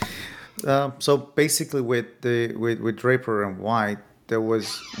 So basically, with Draper and White, there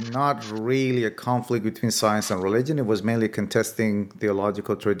was not really a conflict between science and religion. It was mainly contesting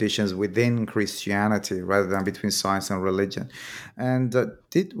theological traditions within Christianity rather than between science and religion. And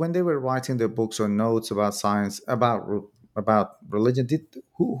when they were writing their books or notes about science, about religion,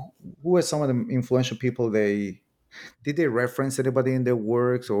 who were some of the influential people did they reference anybody in their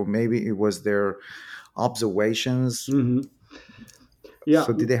works, or maybe it was their observations? Mm-hmm. Yeah.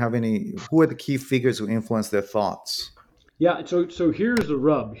 So did they have who were the key figures who influenced their thoughts? Yeah, so here's the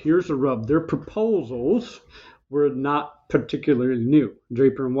rub. Their proposals were not particularly new.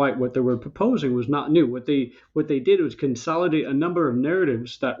 Draper and White, what they were proposing was not new. What they did was consolidate a number of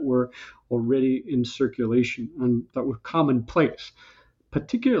narratives that were already in circulation and that were commonplace,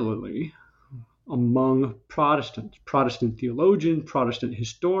 particularly among Protestants, Protestant theologians, Protestant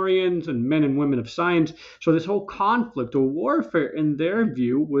historians, and men and women of science. So this whole conflict or warfare, in their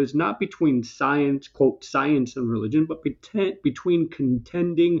view, was not between science, quote, science and religion, but between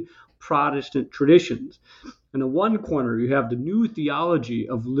contending Protestant traditions. In the one corner, you have the new theology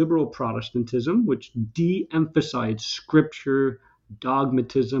of liberal Protestantism, which de-emphasized scripture,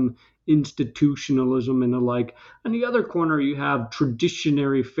 dogmatism, institutionalism, and the like. On the other corner, you have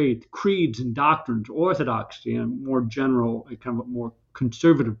traditionary faith, creeds and doctrines, orthodoxy, and more general, kind of a more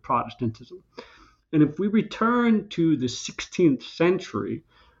conservative Protestantism. And if we return to the 16th century,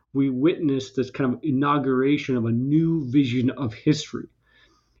 we witness this kind of inauguration of a new vision of history.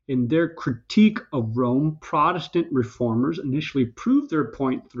 In their critique of Rome, Protestant reformers initially proved their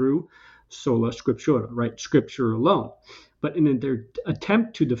point through sola scriptura, right? Scripture alone. But in their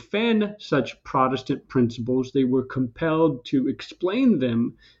attempt to defend such Protestant principles, they were compelled to explain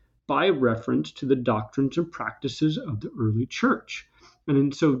them by reference to the doctrines and practices of the early church. And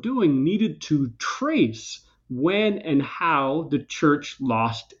in so doing, needed to trace when and how the church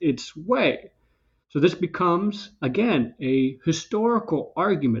lost its way. So this becomes, again, a historical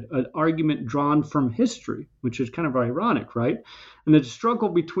argument, an argument drawn from history, which is kind of ironic, right? And the struggle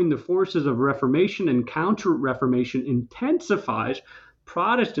between the forces of Reformation and Counter-Reformation intensifies.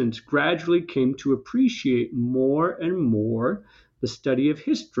 Protestants gradually came to appreciate more and more the study of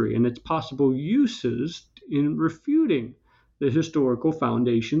history and its possible uses in refuting the historical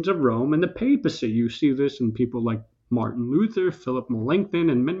foundations of Rome and the papacy. You see this in people like Martin Luther, Philip Melanchthon,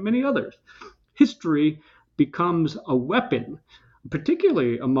 and many others. History becomes a weapon,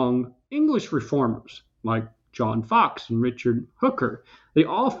 particularly among English reformers like John Fox and Richard Hooker. They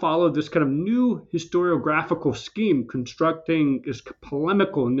all followed this kind of new historiographical scheme, constructing this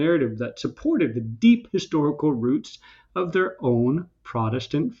polemical narrative that supported the deep historical roots of their own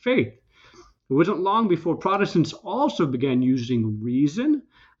Protestant faith. It wasn't long before Protestants also began using reason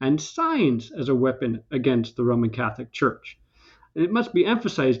and science as a weapon against the Roman Catholic Church. And it must be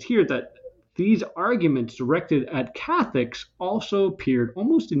emphasized here that these arguments directed at Catholics also appeared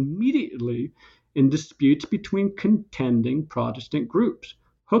almost immediately in disputes between contending Protestant groups.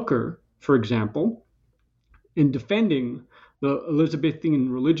 Hooker, for example, in defending the Elizabethan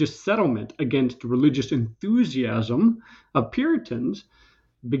religious settlement against religious enthusiasm of Puritans,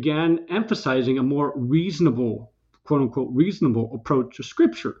 began emphasizing a more reasonable, quote-unquote, reasonable approach to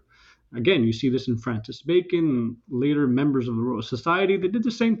Scripture. Again, you see this in Francis Bacon and later members of the Royal Society. They did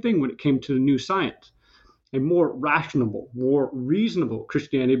the same thing when it came to the new science. A more rational, more reasonable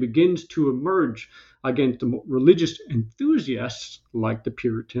Christianity begins to emerge against the religious enthusiasts like the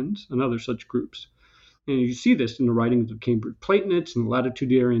Puritans and other such groups. And you see this in the writings of Cambridge Platonists and the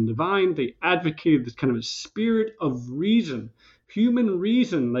Latitudinarian Divine. They advocated this kind of a spirit of reason. Human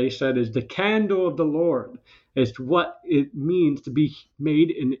reason, they said, is the candle of the Lord, as to what it means to be made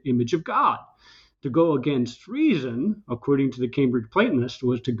in the image of God. To go against reason, according to the Cambridge Platonists,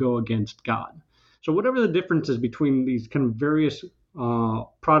 was to go against God. So whatever the differences between these kind of various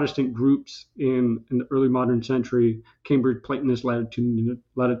Protestant groups in the early modern century, Cambridge Platonists,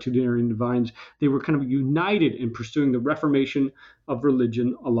 Latitudinarian Divines, they were kind of united in pursuing the reformation of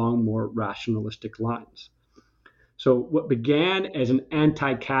religion along more rationalistic lines. So what began as an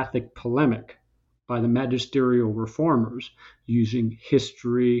anti-Catholic polemic by the magisterial reformers using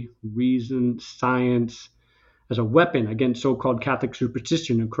history, reason, science as a weapon against so-called Catholic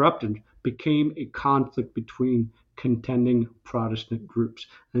superstition and corruption became a conflict between contending Protestant groups.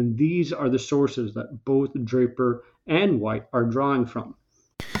 And these are the sources that both Draper and White are drawing from.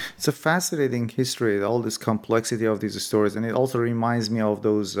 It's a fascinating history, all this complexity of these stories, and it also reminds me of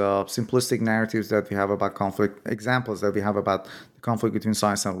those simplistic narratives that we have about conflict, examples that we have about the conflict between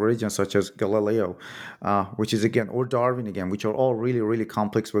science and religion, such as Galileo, which is again, or Darwin again, which are all really, really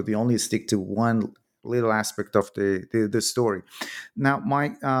complex, but we only stick to one little aspect of the story. Now,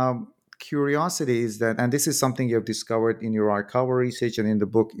 my curiosity is that, and this is something you've discovered in your archival research and in the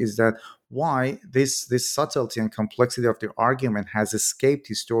book, is that why this subtlety and complexity of the argument has escaped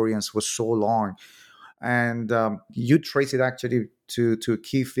historians for so long, and you trace it actually to a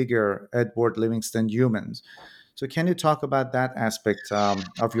key figure, Edward Livingston Humans. So, can you talk about that aspect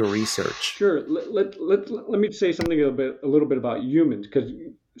of your research? Sure. Let me say something a little bit about humans, because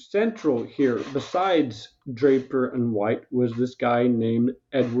central here, besides Draper and White, was this guy named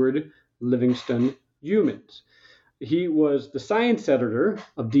Edward Livingston Humans. He was the science editor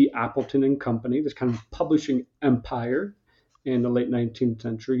of D. Appleton and Company, this kind of publishing empire in the late 19th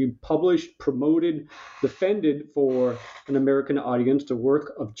century. He published, promoted, defended for an American audience the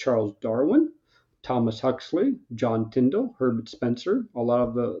work of Charles Darwin, Thomas Huxley, John Tyndall, Herbert Spencer, a lot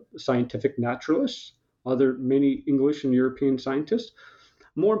of the scientific naturalists, many English and European scientists.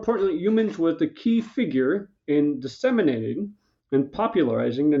 More importantly, Humans was the key figure in disseminating and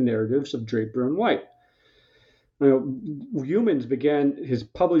popularizing the narratives of Draper and White. Humans began his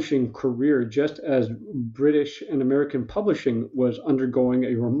publishing career just as British and American publishing was undergoing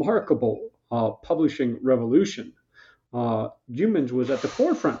a remarkable publishing revolution. Humans was at the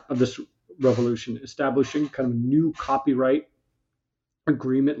forefront of this revolution, establishing kind of new copyright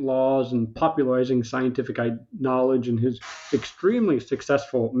agreement laws and popularizing scientific knowledge in his extremely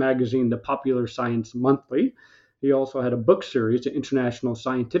successful magazine, The Popular Science Monthly. He also had a book series, the International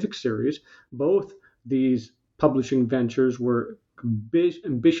Scientific Series. Both these publishing ventures were big,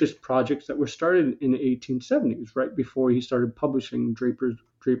 ambitious projects that were started in the 1870s, right before he started publishing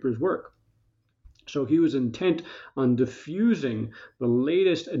Draper's work. So he was intent on diffusing the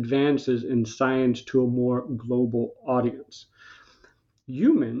latest advances in science to a more global audience.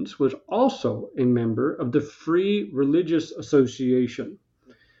 Humans was also a member of the Free Religious Association.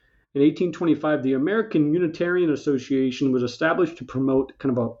 In 1825, the American Unitarian Association was established to promote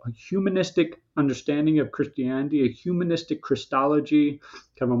kind of a humanistic understanding of Christianity, a humanistic Christology,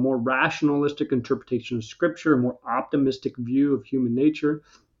 kind of a more rationalistic interpretation of Scripture, a more optimistic view of human nature.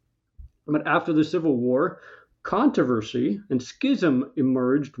 But after the Civil War, controversy and schism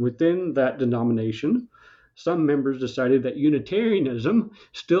emerged within that denomination. Some members decided that Unitarianism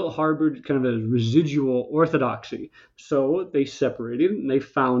still harbored kind of a residual orthodoxy. So they separated and they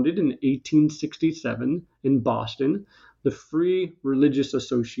founded in 1867 in Boston the Free Religious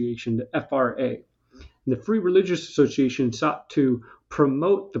Association, the FRA. And the Free Religious Association sought to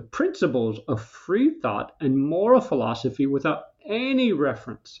promote the principles of free thought and moral philosophy without any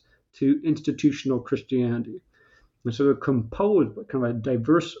reference to institutional Christianity. And so they're composed by kind of a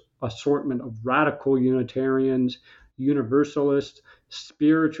diverse assortment of radical Unitarians, Universalists,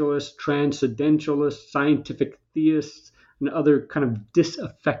 spiritualists, transcendentalists, scientific theists, and other kind of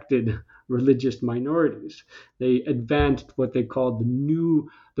disaffected religious minorities. They advanced what they called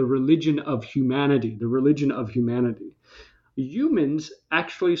the religion of humanity, the religion of humanity. Humans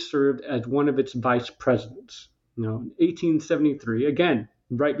actually served as one of its vice presidents. In 1873, again,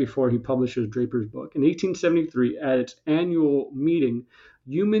 right before he publishes Draper's book. In 1873, at its annual meeting,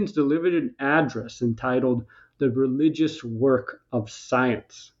 Humans delivered an address entitled The Religious Work of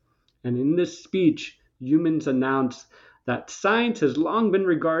Science. And in this speech, Humans announced that science has long been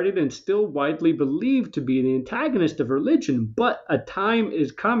regarded and still widely believed to be the antagonist of religion, but a time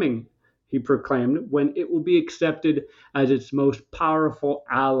is coming, he proclaimed, when it will be accepted as its most powerful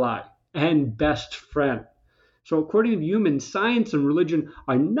ally and best friend. So according to Humans, science and religion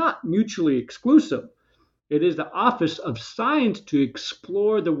are not mutually exclusive. It is the office of science to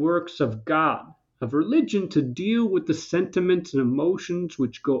explore the works of God, of religion to deal with the sentiments and emotions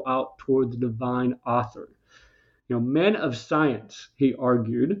which go out toward the divine author. Men of science, he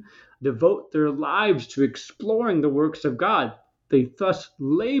argued, devote their lives to exploring the works of God. They thus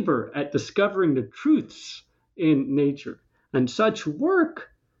labor at discovering the truths in nature. And such work,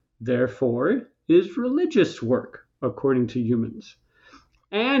 therefore, is religious work, according to Humans.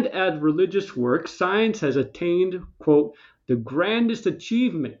 And as religious work, science has attained, quote, the grandest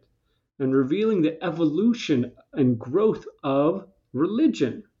achievement in revealing the evolution and growth of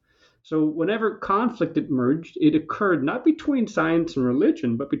religion. So whenever conflict emerged, it occurred not between science and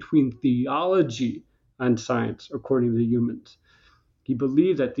religion, but between theology and science, according to Humans. He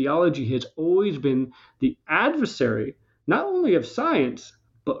believed that theology has always been the adversary, not only of science,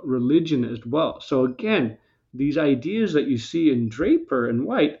 but religion as well. So again, these ideas that you see in Draper and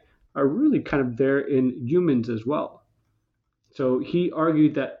White are really kind of there in humans as well. So he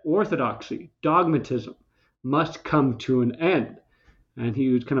argued that orthodoxy, dogmatism, must come to an end. And he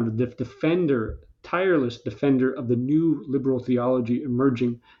was kind of the defender, tireless defender of the new liberal theology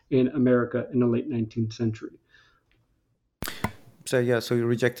emerging in America in the late 19th century. So you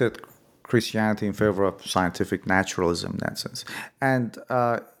rejected Christianity in favor of scientific naturalism in that sense. And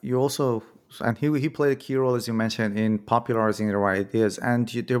you also, and he played a key role, as you mentioned, in popularizing the right ideas. And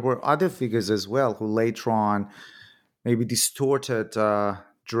there were other figures as well who later on maybe distorted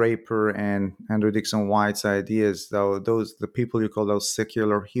Draper and Andrew Dickson White's ideas, though the people you call those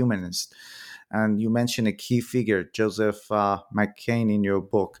secular humanists. And you mentioned a key figure, Joseph McCain, in your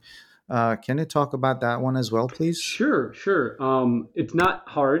book. Can you talk about that one as well, please? Sure. It's not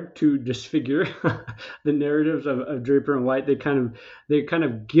hard to disfigure the narratives of Draper and White. They're kind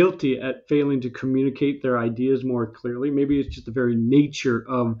of guilty at failing to communicate their ideas more clearly. Maybe it's just the very nature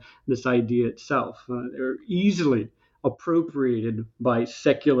of this idea itself. They're easily appropriated by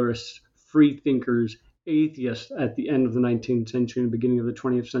secularists, free thinkers, atheists at the end of the 19th century and the beginning of the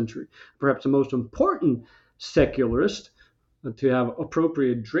 20th century. Perhaps the most important secularist to have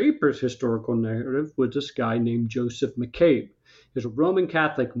appropriated Draper's historical narrative was this guy named Joseph McCabe. He was a Roman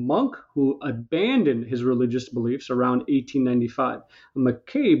Catholic monk who abandoned his religious beliefs around 1895.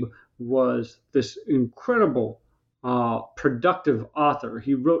 McCabe was this incredible, productive author.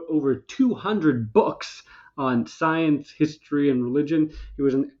 He wrote over 200 books on science, history, and religion. He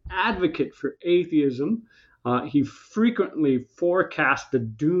was an advocate for atheism. He frequently forecast the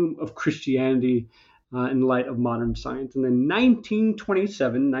doom of Christianity in light of modern science. And in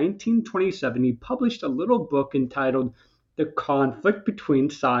 1927, he published a little book entitled The Conflict Between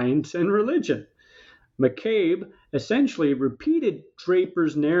Science and Religion. McCabe essentially repeated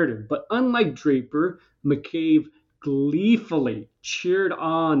Draper's narrative, but unlike Draper, McCabe gleefully cheered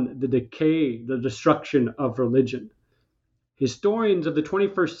on the decay, the destruction of religion. Historians of the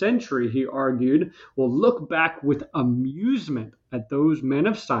 21st century, he argued, will look back with amusement at those men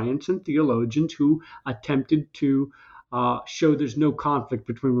of science and theologians who attempted to show there's no conflict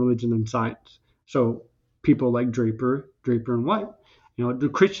between religion and science. So people like Draper and White. The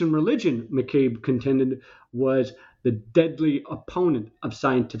Christian religion, McCabe contended, was the deadly opponent of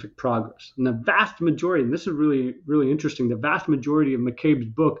scientific progress. And the vast majority, and this is really, really interesting, the vast majority of McCabe's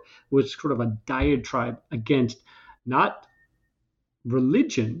book was sort of a diatribe against not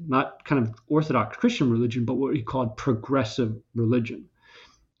religion, not kind of Orthodox Christian religion, but what he called progressive religion.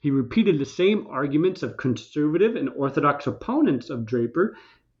 He repeated the same arguments of conservative and Orthodox opponents of Draper,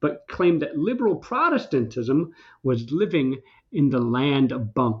 but claimed that liberal Protestantism was living in the land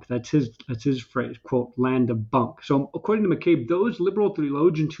of bunk. That's his phrase, quote, land of bunk. So according to McCabe, those liberal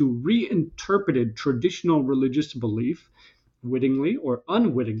theologians who reinterpreted traditional religious belief, wittingly or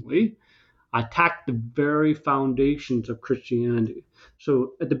unwittingly, attacked the very foundations of Christianity.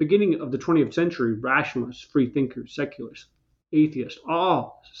 So at the beginning of the 20th century, rationalists, free thinkers, secularists, atheists,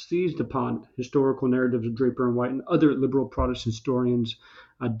 all seized upon historical narratives of Draper and White and other liberal Protestant historians,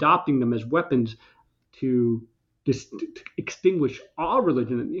 adopting them as weapons to extinguish all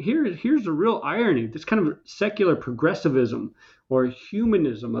religion. And here's the real irony. This kind of secular progressivism or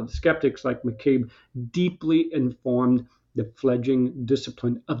humanism of skeptics like McCabe deeply informed the fledgling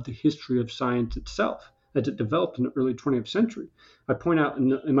discipline of the history of science itself as it developed in the early 20th century. I point out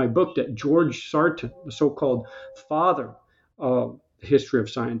in my book that George Sarton, the so-called father of the history of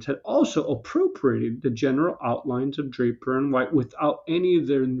science, had also appropriated the general outlines of Draper and White without any of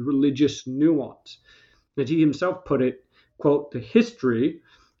their religious nuance. As he himself put it, quote, the history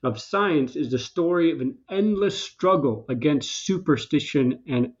of science is the story of an endless struggle against superstition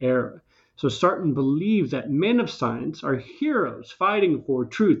and error. So Sarton believed that men of science are heroes fighting for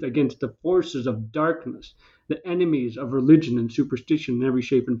truth against the forces of darkness, the enemies of religion and superstition in every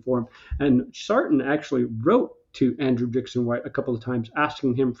shape and form. And Sarton actually wrote to Andrew Dickson White a couple of times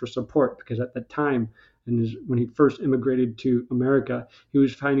asking him for support, because at that time, when he first immigrated to America, he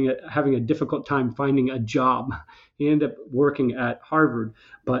was having a difficult time finding a job. He ended up working at Harvard,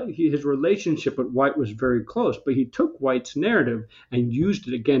 but his relationship with White was very close. But he took White's narrative and used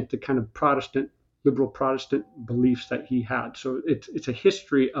it against the kind of liberal Protestant beliefs that he had. So it's a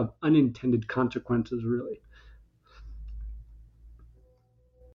history of unintended consequences, really.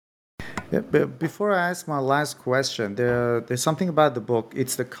 Yeah, but before I ask my last question, there's something about the book.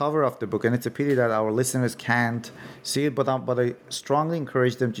 It's the cover of the book, and it's a pity that our listeners can't see it. But I strongly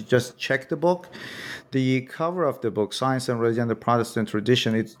encourage them to just check the book. The cover of the book, Science and Religion: The Protestant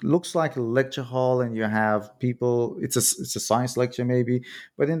Tradition. It looks like a lecture hall, and you have people. It's a science lecture maybe,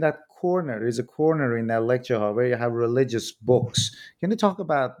 but in that corner, there's a corner in that lecture hall where you have religious books. Can you talk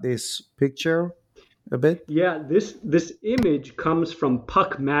about this picture a bit? Yeah, this image comes from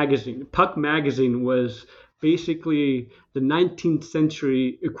Puck magazine. Puck magazine was basically the 19th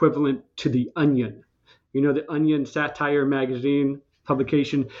century equivalent to the Onion. You know, the Onion satire magazine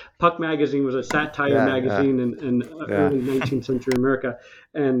publication. Puck magazine was a satire Yeah, yeah, magazine in yeah. early 19th century America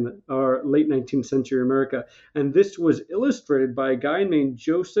and or late 19th century America. And this was illustrated by a guy named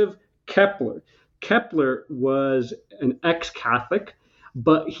Joseph Kepler. Kepler was an ex-Catholic,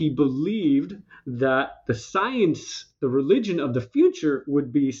 but he believed that the science, the religion of the future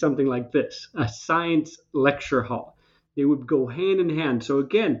would be something like this, a science lecture hall. They would go hand in hand. So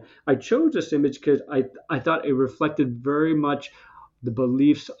again, I chose this image because I thought it reflected very much the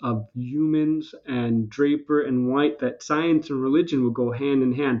beliefs of humans and Draper and White that science and religion would go hand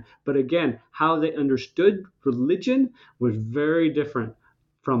in hand. But again, how they understood religion was very different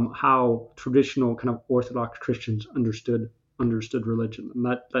from how traditional kind of Orthodox Christians understood religion,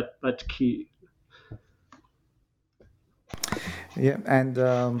 and that's key. Yeah, and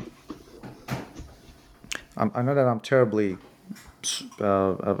I know that I'm terribly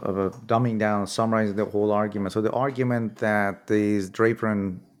dumbing down, summarizing the whole argument. So the argument that these Draper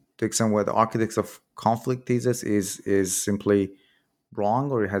and Dixon were the architects of conflict thesis is simply wrong,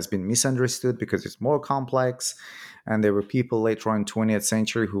 or it has been misunderstood because it's more complex. And there were people later on in 20th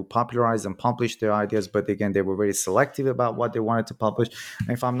century who popularized and published their ideas, but again, they were very selective about what they wanted to publish. And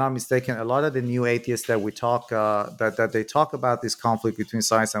if I'm not mistaken, a lot of the new atheists that we talk that they talk about this conflict between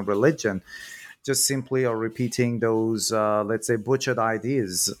science and religion just simply are repeating those, let's say, butchered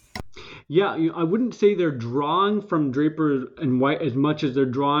ideas. Yeah, I wouldn't say they're drawing from Draper and White as much as they're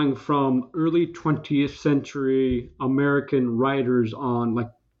drawing from early 20th century American writers on like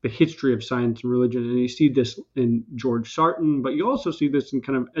the history of science and religion. And you see this in George Sarton, but you also see this in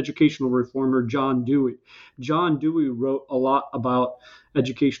kind of educational reformer John Dewey. John Dewey wrote a lot about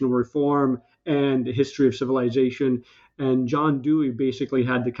educational reform and the history of civilization. And John Dewey basically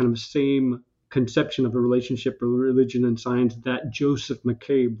had the kind of same conception of the relationship of religion and science that Joseph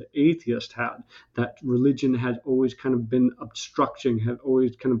McCabe, the atheist, had. That religion had always kind of been obstructing, had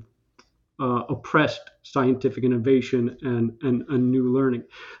always kind of oppressed scientific innovation and new learning.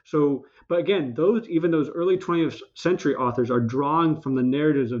 So, but again, those early 20th century authors are drawing from the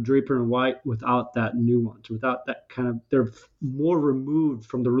narratives of Draper and White without that nuance, without that kind of, they're more removed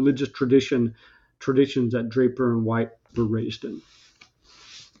from the religious traditions that Draper and White were raised in.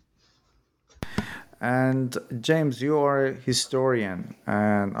 And James, you are a historian,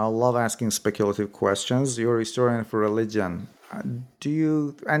 and I love asking speculative questions. You're a historian for religion. Do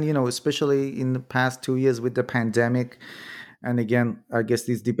you, and especially in the past 2 years with the pandemic, and again, I guess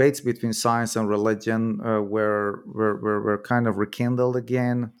these debates between science and religion were kind of rekindled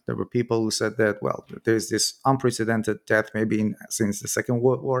again. There were people who said that, well, there's this unprecedented death, maybe since the Second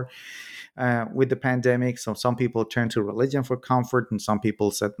World War. With the pandemic, so some people turned to religion for comfort, and some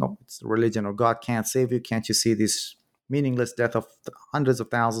people said, no, it's religion or God can't save you. Can't you see this meaningless death of hundreds of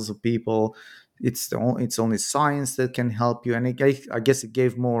thousands of people? It's only science that can help you. And I guess it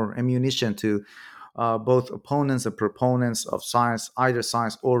gave more ammunition to both opponents and proponents of science, either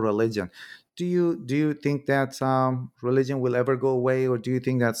science or religion. Do you think that religion will ever go away, or do you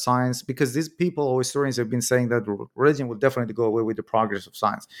think that science, because these people or historians have been saying that religion will definitely go away with the progress of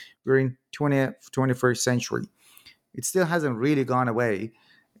science. We're in 21st century. It still hasn't really gone away.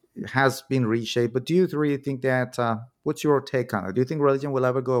 It has been reshaped. But do you really think that, what's your take on it? Do you think religion will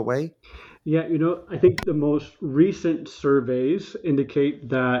ever go away? Yeah, I think the most recent surveys indicate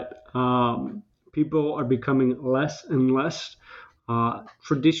that people are becoming less and less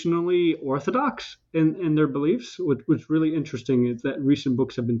traditionally orthodox in their beliefs. What's really interesting is that recent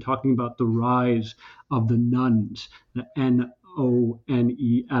books have been talking about the rise of the nones, the Nones,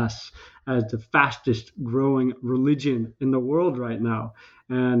 as the fastest growing religion in the world right now.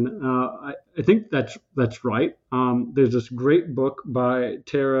 And I think that's right. There's this great book by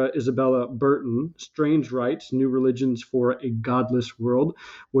Tara Isabella Burton, Strange Rites, New Religions for a Godless World,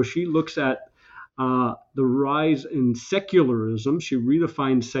 where she looks at the rise in secularism. She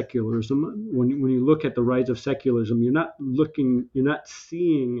redefines secularism. When you look at the rise of secularism, you're not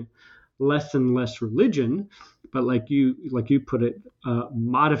seeing less and less religion, but like you put it,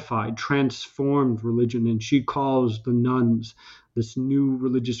 modified, transformed religion. And she calls the nones, this new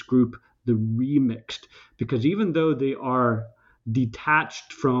religious group, the remixed, because even though they are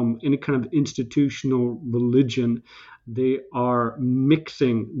detached from any kind of institutional religion, they are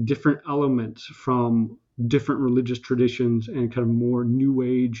mixing different elements from different religious traditions and kind of more new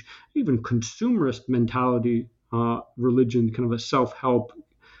age, even consumerist mentality, religion, kind of a self-help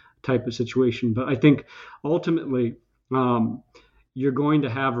type of situation. But I think ultimately, you're going to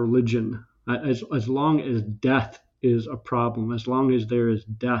have religion as long as death is a problem. As long as there is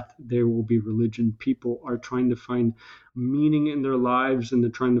death, there will be religion. People are trying to find meaning in their lives, and they're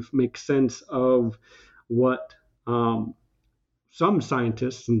trying to make sense of what some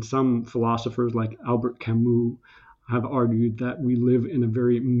scientists and some philosophers like Albert Camus have argued, that we live in a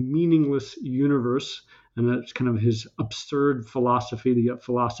very meaningless universe, and that's kind of his absurd philosophy, the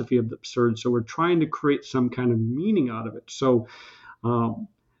philosophy of the absurd. So we're trying to create some kind of meaning out of it. So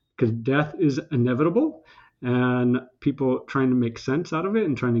because death is inevitable, and people trying to make sense out of it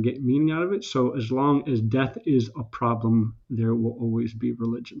and trying to get meaning out of it. So as long as death is a problem, there will always be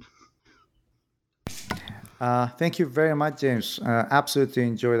religion. Thank you very much, James. Absolutely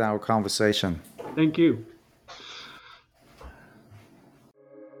enjoyed our conversation. Thank you.